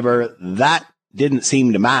 However, that didn't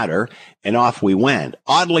seem to matter, and off we went.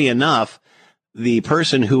 Oddly enough, the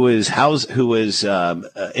person who was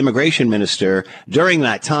immigration minister during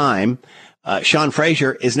that time Sean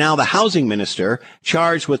Fraser is now the housing minister,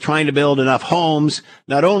 charged with trying to build enough homes,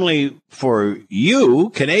 not only for you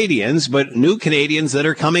Canadians, but new Canadians that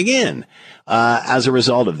are coming in as a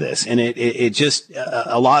result of this. And it just,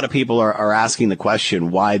 a lot of people are asking the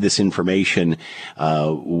question why this information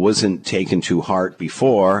wasn't taken to heart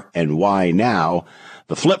before and why now.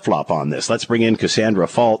 The flip-flop on this. Let's bring in Cassandra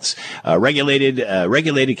Fultz,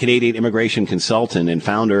 regulated Canadian immigration consultant and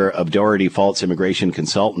founder of Doherty Fultz Immigration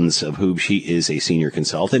Consultants, of whom she is a senior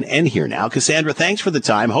consultant, and here now. Cassandra, thanks for the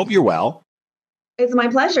time. Hope you're well. It's my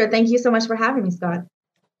pleasure. Thank you so much for having me, Scott.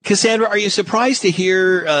 Cassandra, are you surprised to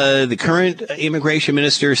hear the current immigration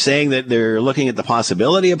minister saying that they're looking at the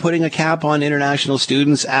possibility of putting a cap on international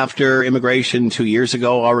students after immigration 2 years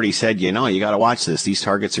ago already said, you got to watch this. These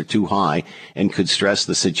targets are too high and could stress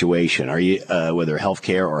the situation. Are you, whether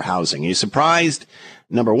healthcare or housing? Are you surprised?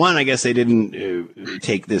 Number one, I guess they didn't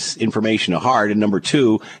take this information to heart. And number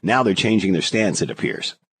two, now they're changing their stance, it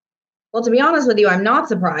appears. Well, to be honest with you, I'm not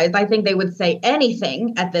surprised. I think they would say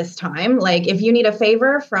anything at this time. Like, if you need a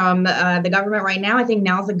favor from the government right now, I think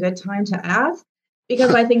now's a good time to ask,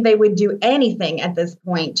 because I think they would do anything at this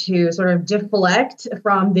point to sort of deflect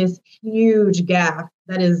from this huge gap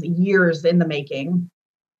that is years in the making.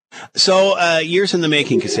 So, years in the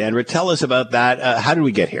making, Cassandra, tell us about that. How did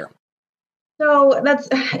we get here? So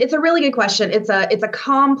it's a really good question. It's a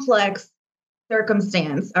complex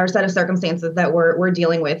circumstance or set of circumstances that we're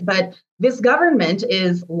dealing with. But this government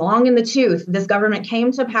is long in the tooth. This government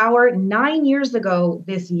came to power 9 years ago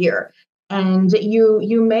this year. And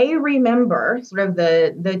you may remember sort of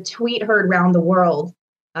the tweet heard around the world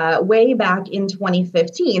way back in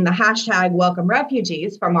 2015, the hashtag welcome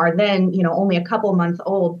refugees from our then, only a couple months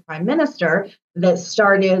old prime minister, that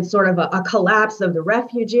started sort of a collapse of the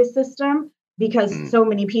refugee system, because so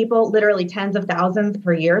many people, literally tens of thousands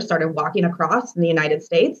per year, started walking across in the United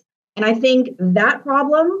States. And I think that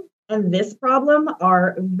problem and this problem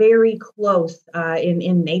are very close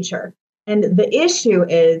in nature. And the issue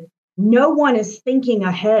is no one is thinking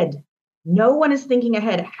ahead. No one is thinking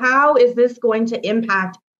ahead. How is this going to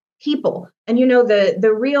impact people? And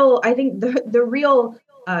the real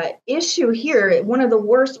issue here, one of the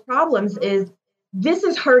worst problems is this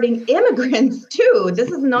is hurting immigrants too.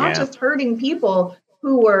 This is not just hurting people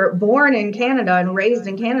who were born in Canada and raised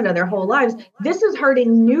in Canada their whole lives. This is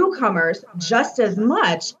hurting newcomers just as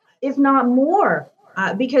much, if not more,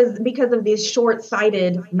 because of these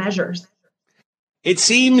short-sighted measures. It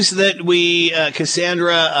seems that we,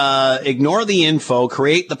 Cassandra, ignore the info,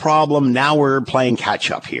 create the problem. Now we're playing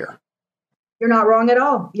catch up here. You're not wrong at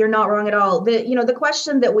all. You're not wrong at all. The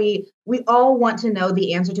question that we all want to know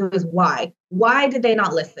the answer to is why. Why did they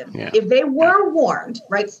not listen? Yeah. If they were warned,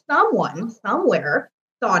 right? Someone somewhere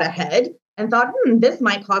thought ahead and thought, this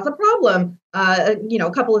might cause a problem, a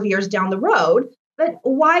couple of years down the road. But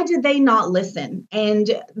why did they not listen? And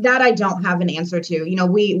that I don't have an answer to.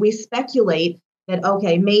 We speculate that,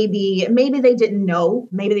 okay, maybe they didn't know.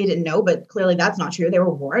 Maybe they didn't know, but clearly that's not true. They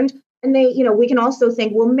were warned. And we can also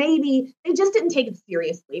think, well, maybe they just didn't take it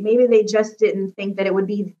seriously. Maybe they just didn't think that it would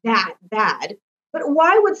be that bad. But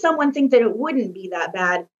why would someone think that it wouldn't be that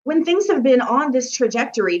bad when things have been on this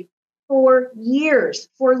trajectory for years,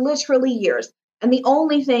 for literally years? And the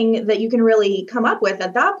only thing that you can really come up with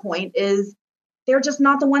at that point is they're just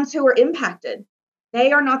not the ones who are impacted.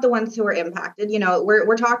 They are not the ones who are impacted.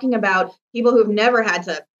 We're talking about people who've never had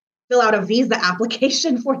to fill out a visa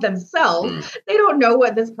application for themselves. They don't know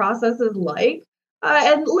what this process is like,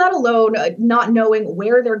 and let alone not knowing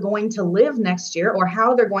where they're going to live next year or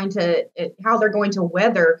how they're going to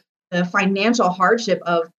weather the financial hardship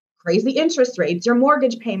of crazy interest rates, your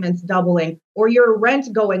mortgage payments doubling, or your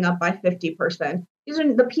rent going up by 50%. These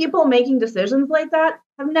are the people making decisions like that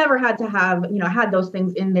have never had to have had those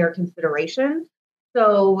things in their consideration.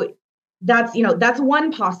 So that's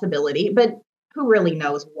one possibility, but who really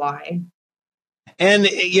knows why? And,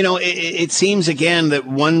 it seems again that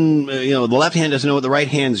the left hand doesn't know what the right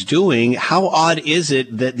hand's doing. How odd is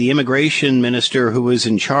it that the immigration minister who was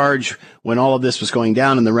in charge when all of this was going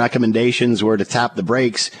down and the recommendations were to tap the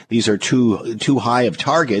brakes, these are too high of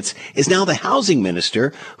targets, is now the housing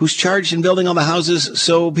minister who's charged in building all the houses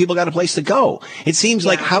so people got a place to go? It seems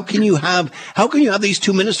like how can you have these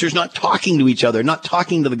two ministers not talking to each other, not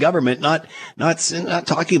talking to the government, not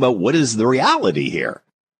talking about what is the reality here?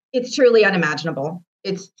 It's truly unimaginable.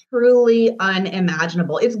 It's truly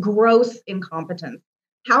unimaginable. It's gross incompetence.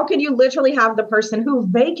 How could you literally have the person who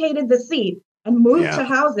vacated the seat and moved to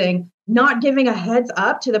housing not giving a heads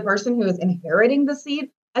up to the person who is inheriting the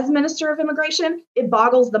seat as Minister of Immigration? It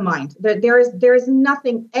boggles the mind. There is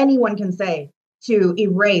nothing anyone can say to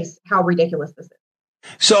erase how ridiculous this is.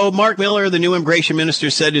 So Mark Miller, the new immigration minister,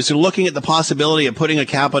 said is looking at the possibility of putting a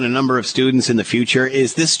cap on a number of students in the future.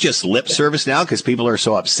 Is this just lip service now because people are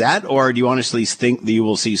so upset, or do you honestly think that you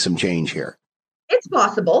will see some change here? It's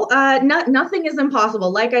possible. Nothing is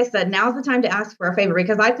impossible. Like I said, now's the time to ask for a favor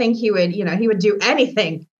because I think he would do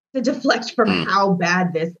anything to deflect from how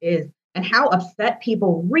bad this is and how upset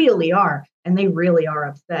people really are. And they really are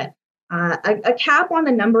upset. A cap on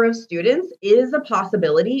the number of students is a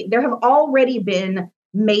possibility. There have already been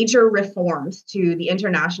major reforms to the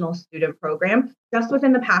international student program just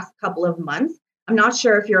within the past couple of months. I'm not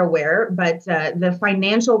sure if you're aware, but the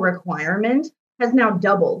financial requirement has now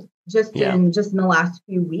doubled just in the last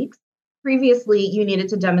few weeks. Previously, you needed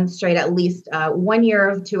to demonstrate at least 1 year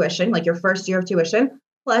of tuition, like your first year of tuition,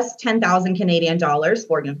 plus 10,000 Canadian dollars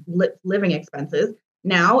for living expenses.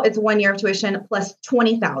 Now it's 1 year of tuition plus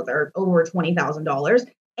 20,000 or over $20,000.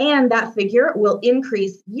 And that figure will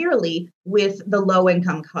increase yearly with the low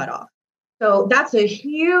income cutoff. So that's a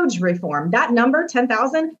huge reform. That number,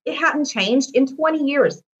 10,000, it hadn't changed in 20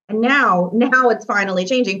 years. And now it's finally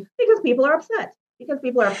changing because people are upset.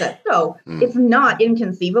 So it's not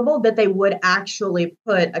inconceivable that they would actually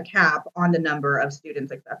put a cap on the number of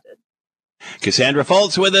students accepted. Cassandra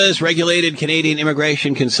Fultz with us, regulated Canadian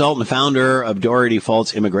immigration consultant, founder of Doherty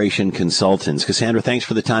Fultz Immigration Consultants. Cassandra, thanks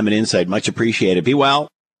for the time and insight. Much appreciated. Be well.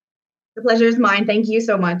 The pleasure is mine. Thank you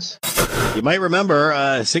so much. You might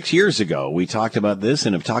remember 6 years ago, we talked about this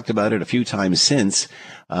and have talked about it a few times since.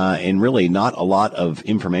 And really not a lot of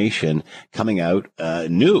information coming out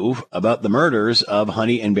new about the murders of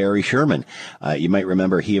Honey and Barry Sherman. You might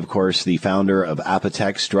remember he, of course, the founder of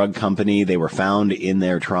Apotex Drug Company. They were found in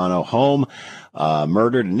their Toronto home,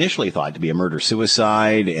 murdered, initially thought to be a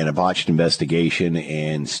murder-suicide and a botched investigation,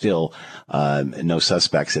 and still no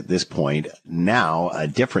suspects at this point. Now, a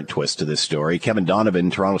different twist to this story. Kevin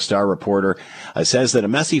Donovan, Toronto Star reporter, says that a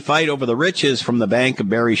messy fight over the riches from the bank of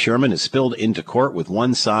Barry Sherman has spilled into court, with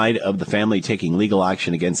one side of the family taking legal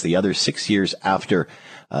action against the other 6 years after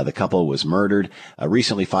the couple was murdered.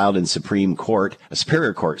 Recently filed in Superior Court,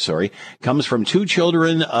 comes from two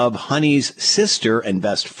children of Honey's sister and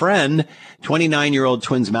best friend, 29-year-old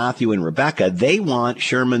twins Matthew and Rebecca. They want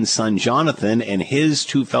Sherman's son Jonathan and his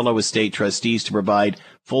two fellow estate trustees to provide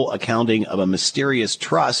full accounting of a mysterious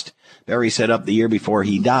trust Barry set up the year before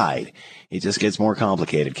he died. It just gets more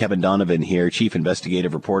complicated. Kevin Donovan here, chief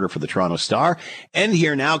investigative reporter for the Toronto Star. And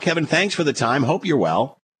here now, Kevin, thanks for the time. Hope you're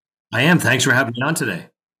well. I am. Thanks for having me on today.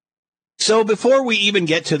 So before we even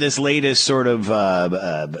get to this latest sort of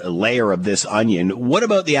layer of this onion, what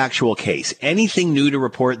about the actual case? Anything new to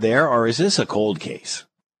report there, or is this a cold case?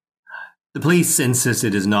 The police insist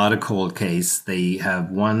it is not a cold case. They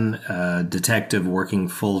have one detective working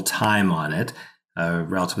full time on it, a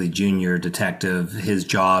relatively junior detective. His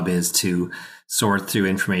job is to sort through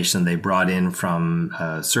information they brought in from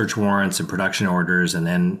search warrants and production orders, and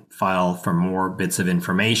then file for more bits of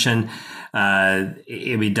information.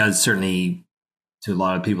 It does certainly, to a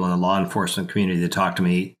lot of people in the law enforcement community that talk to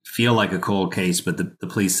me, feel like a cold case, but the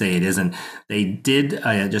police say it isn't. They did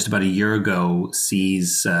just about a year ago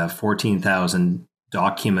seize 14,000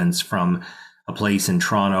 documents from a place in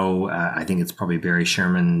Toronto. I think it's probably Barry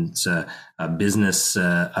Sherman's business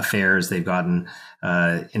affairs they've gotten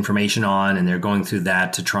information on, and they're going through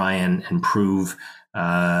that to try and prove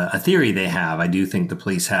a theory they have. I do think the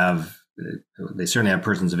police they certainly have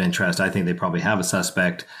persons of interest. I think they probably have a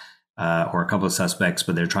suspect or a couple of suspects,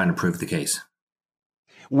 but they're trying to prove the case.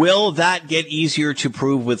 Will that get easier to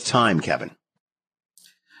prove with time, Kevin?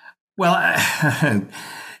 Well,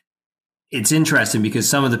 it's interesting because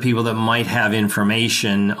some of the people that might have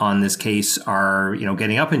information on this case are,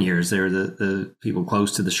 getting up in years. They're the people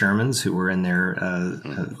close to the Shermans who were in their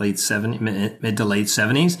mid to late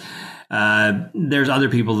 70s. There's other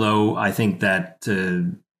people, though, I think that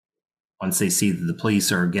once they see that the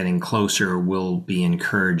police are getting closer, will be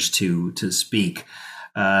encouraged to speak.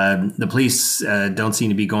 The police don't seem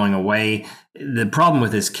to be going away. The problem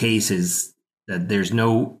with this case is that there's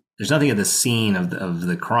nothing at the scene of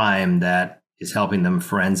the crime that is helping them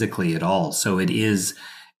forensically at all. So it is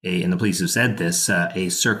and the police have said this, a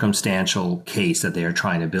circumstantial case that they are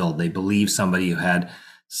trying to build. They believe somebody who had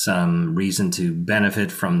some reason to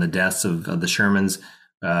benefit from the deaths of the Shermans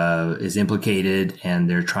is implicated, and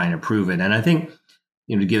they're trying to prove it. And I think,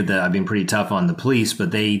 I've been pretty tough on the police,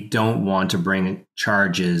 but they don't want to bring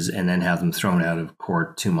charges and then have them thrown out of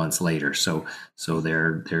court 2 months later. So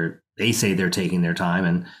they say they're taking their time,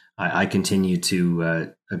 and I continue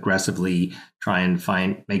to aggressively try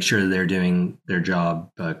and make sure they're doing their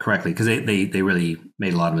job correctly, because they really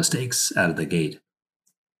made a lot of mistakes out of the gate.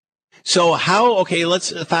 So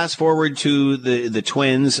let's fast forward to the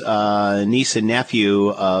twins, niece and nephew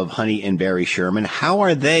of Honey and Barry Sherman. How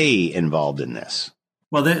are they involved in this?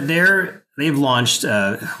 Well, they've launched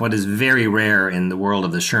what is very rare in the world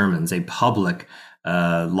of the Shermans, a public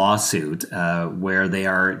lawsuit where they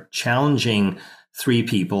are challenging three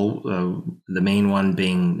people, the main one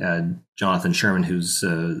being Jonathan Sherman, who's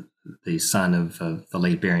the son of the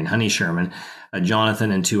late Barry and Honey Sherman.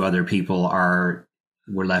 Jonathan and two other people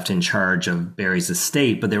were left in charge of Barry's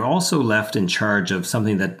estate, but they're also left in charge of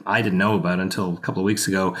something that I didn't know about until a couple of weeks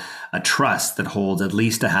ago, a trust that holds at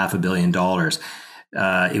least $500 million.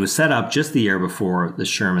 It was set up just the year before the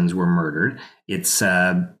Shermans were murdered. It's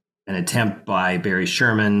an attempt by Barry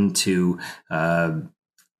Sherman to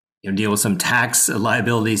deal with some tax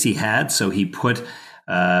liabilities he had. So he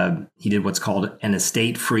did what's called an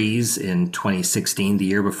estate freeze in 2016, the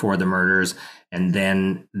year before the murders. And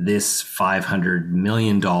then this $500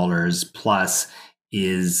 million plus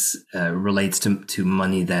relates to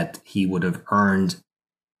money that he would have earned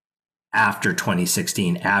after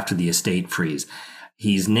 2016, after the estate freeze.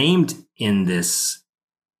 He's named in this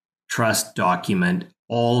trust document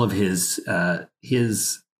all of his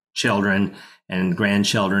children and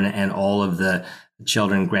grandchildren and all of the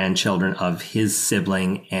children, grandchildren of his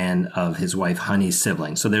sibling and of his wife Honey's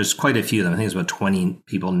sibling. So there's quite a few of them. I think there's about 20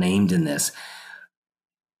 people named in this.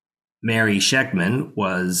 Mary Scheckman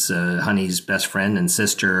was Honey's best friend and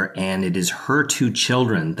sister, and it is her two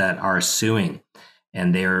children that are suing.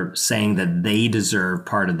 And they're saying that they deserve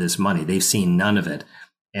part of this money. They've seen none of it.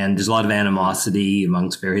 And there's a lot of animosity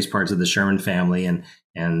amongst various parts of the Sherman family, and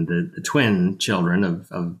the twin children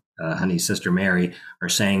of Honey's sister Mary are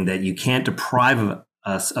saying that you can't deprive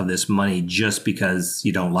us of this money just because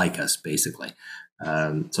you don't like us, basically.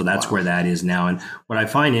 So that's where that is now. And what I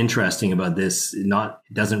find interesting about this, it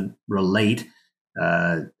doesn't relate,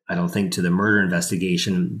 I don't think, to the murder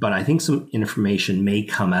investigation, but I think some information may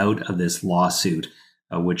come out of this lawsuit,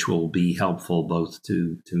 which will be helpful both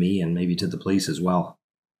to me and maybe to the police as well.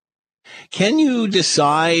 Can you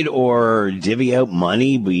decide or divvy out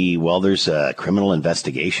money while there's a criminal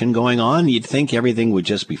investigation going on? You'd think everything would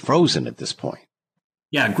just be frozen at this point.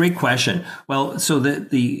 Yeah, great question. Well, so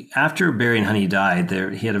the after Barry and Honey died,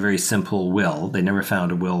 he had a very simple will. They never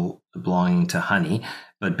found a will belonging to Honey,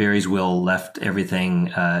 but Barry's will left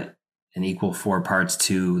everything in equal 4 parts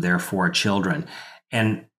to their 4 children.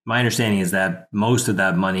 And my understanding is that most of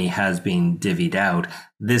that money has been divvied out.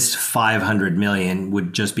 This $500 million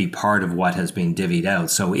would just be part of what has been divvied out.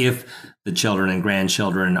 So if the children and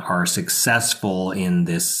grandchildren are successful in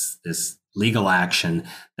this legal action,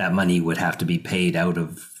 that money would have to be paid out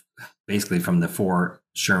of basically from the 4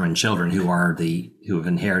 Sherman children who have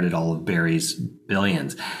inherited all of Barry's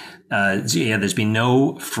billions. There's been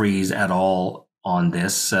no freeze at all on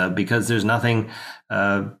this because there's nothing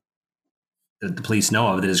that the police know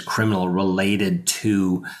of that is criminal related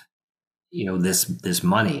to this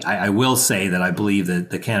money. I will say that I believe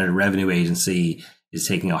that the Canada Revenue Agency is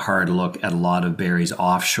taking a hard look at a lot of Barry's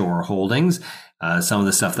offshore holdings. Some of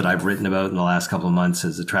the stuff that I've written about in the last couple of months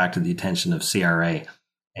has attracted the attention of CRA.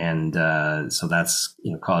 And so that's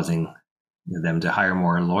causing them to hire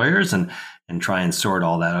more lawyers and try and sort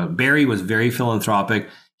all that out. Barry was very philanthropic.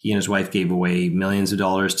 He and his wife gave away millions of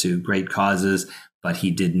dollars to great causes, but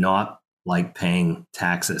he did not like paying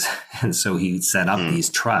taxes. And so he set up these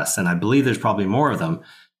trusts. And I believe there's probably more of them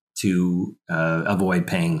to avoid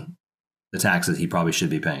paying the taxes he probably should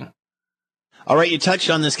be paying. All right, you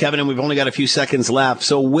touched on this, Kevin, and we've only got a few seconds left.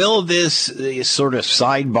 So will this sort of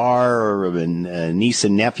sidebar or niece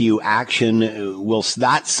and nephew action, will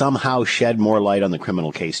that somehow shed more light on the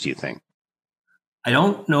criminal case, do you think? I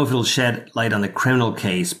don't know if it'll shed light on the criminal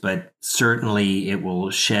case, but certainly it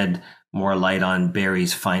will shed more light on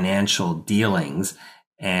Barry's financial dealings.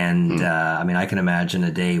 And I can imagine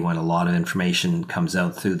a day when a lot of information comes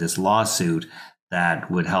out through this lawsuit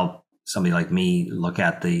that would help somebody like me look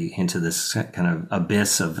at into this kind of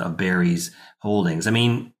abyss of Barry's holdings. I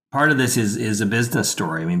mean, part of this is a business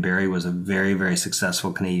story. I mean, Barry was a very, very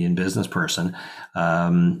successful Canadian business person.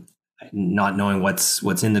 Not knowing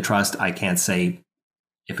what's in the trust, I can't say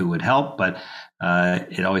if it would help, but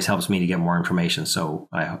it always helps me to get more information. So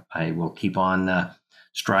I will keep on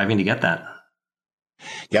striving to get that.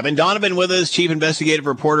 Kevin Donovan with us, chief investigative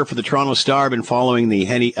reporter for the Toronto Star. Been following the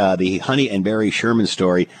Honey and Barry Sherman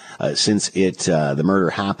story since the murder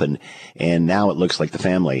happened, and now it looks like the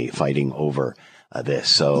family fighting over this.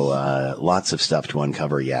 So lots of stuff to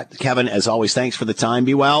uncover yet. Kevin, as always, thanks for the time.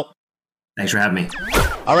 Be well. Thanks for having me.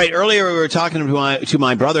 All right. Earlier, we were talking to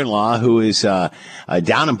my brother-in-law, who is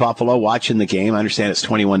down in Buffalo watching the game. I understand it's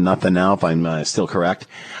 21-0 now, if I'm still correct.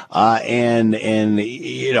 And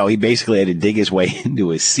he basically had to dig his way into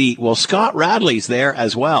his seat. Well, Scott Radley's there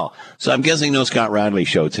as well. So I'm guessing no Scott Radley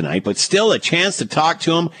show tonight, but still a chance to talk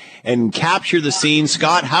to him and capture the scene.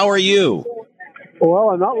 Scott, how are you? Well,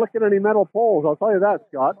 I'm not looking at any metal poles. I'll tell you that,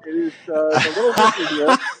 Scott. It is a little different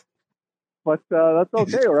here. But that's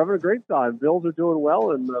okay. We're having a great time. Bills are doing well,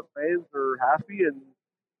 and the fans are happy, and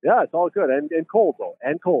yeah, it's all good. And cold, though,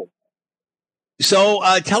 and cold. So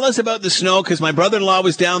tell us about the snow, because my brother-in-law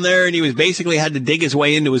was down there, and he was basically had to dig his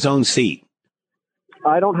way into his own seat.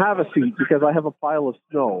 I don't have a seat because I have a pile of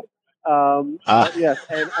snow. But yes,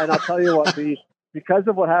 and I'll tell you what, because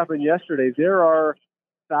of what happened yesterday, there are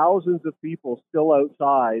thousands of people still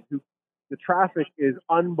outside. The traffic is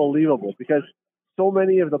unbelievable because so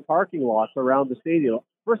many of the parking lots around the stadium.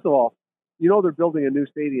 First of all, they're building a new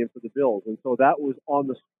stadium for the Bills, and so that was on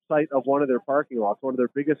the site of one of their parking lots, one of their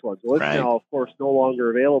biggest ones. So it's now, of course, no longer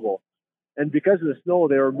available. And because of the snow,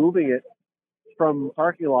 they were moving it from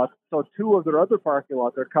parking lots. So two of their other parking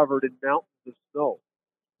lots are covered in mountains of snow.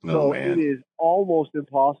 So it is almost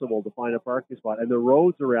impossible to find a parking spot. And the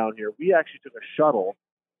roads around here, we actually took a shuttle,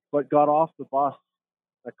 but got off the bus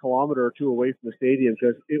a kilometer or two away from the stadium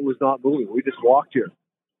because it was not moving. We just walked here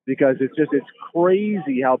because it's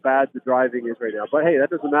crazy how bad the driving is right now. But hey,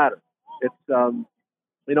 that doesn't matter. It's you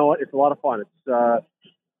know what? It's a lot of fun. It's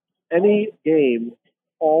any game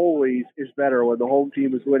always is better when the home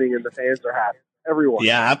team is winning and the fans are happy. Everyone.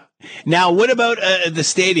 Yeah. Now, what about the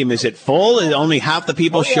stadium? Is it full? Is only half the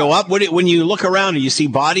people show up? When you look around, do you see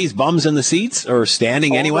bodies, bums in the seats, or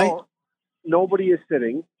standing anyway? No. Nobody is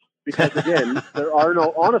sitting. Because again, there are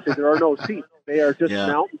no seats. They are just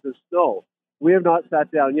mountains of snow. We have not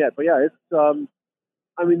sat down yet, but yeah, it's.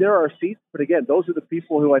 There are seats, but again, those are the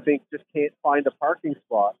people who I think just can't find a parking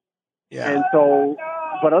spot. Yeah. And so,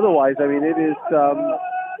 but otherwise, it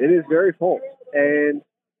is very full. And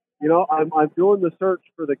I'm doing the search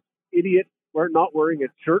for the idiot not wearing a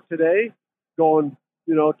shirt today, going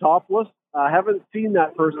topless. I haven't seen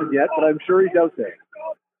that person yet, but I'm sure he's out there.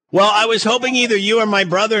 Well, I was hoping either you or my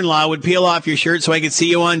brother-in-law would peel off your shirt so I could see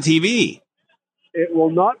you on TV. It will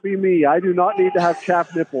not be me. I do not need to have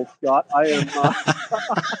chapped nipples, Scott. I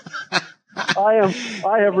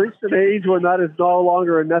have reached an age when that is no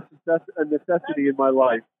longer a necessity in my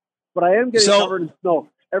life. But I am getting covered in snow.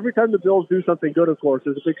 Every time the Bills do something good, of course,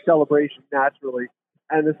 there's a big celebration naturally.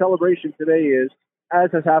 And the celebration today is,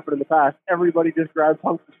 as has happened in the past, everybody just grabs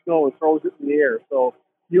hunks of snow and throws it in the air. So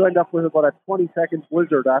you end up with about a 20-second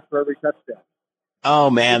blizzard after every touchdown. Oh,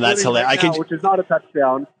 man, that's hilarious. Right now, which is not a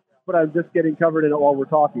touchdown, but I'm just getting covered in it while we're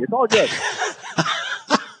talking. It's all good.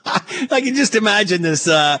 I can just imagine this,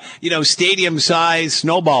 stadium-sized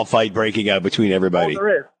snowball fight breaking out between everybody.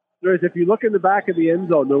 Oh, there is. If you look in the back of the end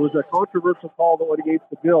zone, there was a controversial call that went against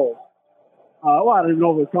the Bills. I don't even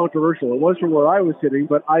know if it was controversial. It was from where I was sitting,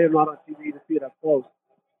 but I am not on TV to see it up close.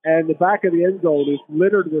 And the back of the end zone is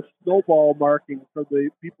littered with snowball markings from the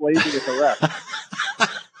people aiming at the refs.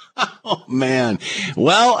 Oh, man.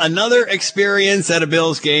 Well, another experience at a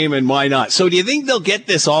Bills game, and why not? So do you think they'll get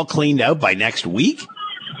this all cleaned out by next week?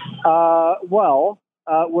 We're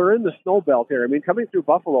in the snow belt here. Coming through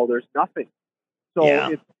Buffalo, there's nothing. So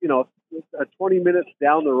it's 20 minutes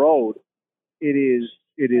down the road. It is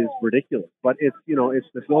ridiculous, but it's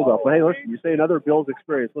the snow belt. But hey, listen, you say another Bills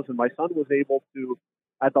experience. Listen, my son was able to,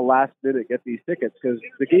 at the last minute, get these tickets because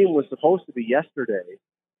the game was supposed to be yesterday.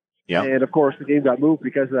 Yeah. And of course the game got moved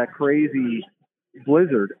because of that crazy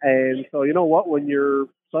blizzard. And so, you know what, when your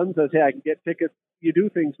son says, hey, I can get tickets, you do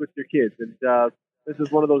things with your kids. And this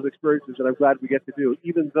is one of those experiences that I'm glad we get to do,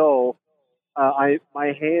 even though my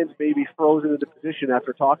hand may be frozen into position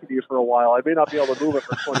after talking to you for a while. I may not be able to move it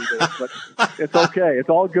for 20 minutes, but it's okay. It's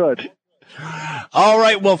all good. All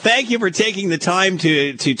right. Well, thank you for taking the time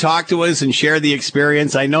to talk to us and share the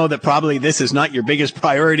experience. I know that probably this is not your biggest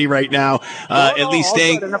priority right now. At least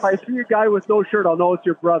staying. Good. And if I see a guy with no shirt, I'll know it's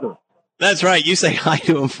your brother. That's right. You say hi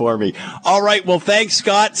to him for me. All right. Well, thanks,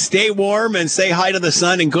 Scott. Stay warm and say hi to the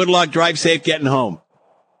sun, and good luck. Drive safe getting home.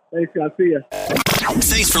 Thanks, Scott. See ya.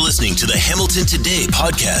 Thanks for listening to the Hamilton Today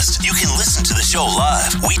podcast. You can listen to the show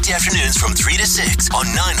live weekday afternoons from 3 to 6 on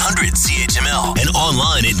 900 CHML and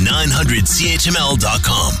online at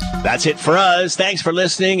 900CHML.com. That's it for us. Thanks for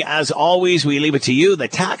listening. As always, we leave it to you, the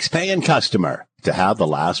tax-paying customer, to have the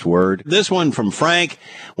last word. This one from Frank.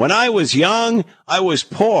 When I was young, I was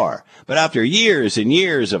poor. But after years and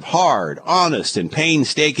years of hard, honest, and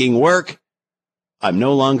painstaking work, I'm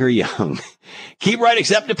no longer young. Keep right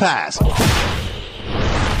except to pass.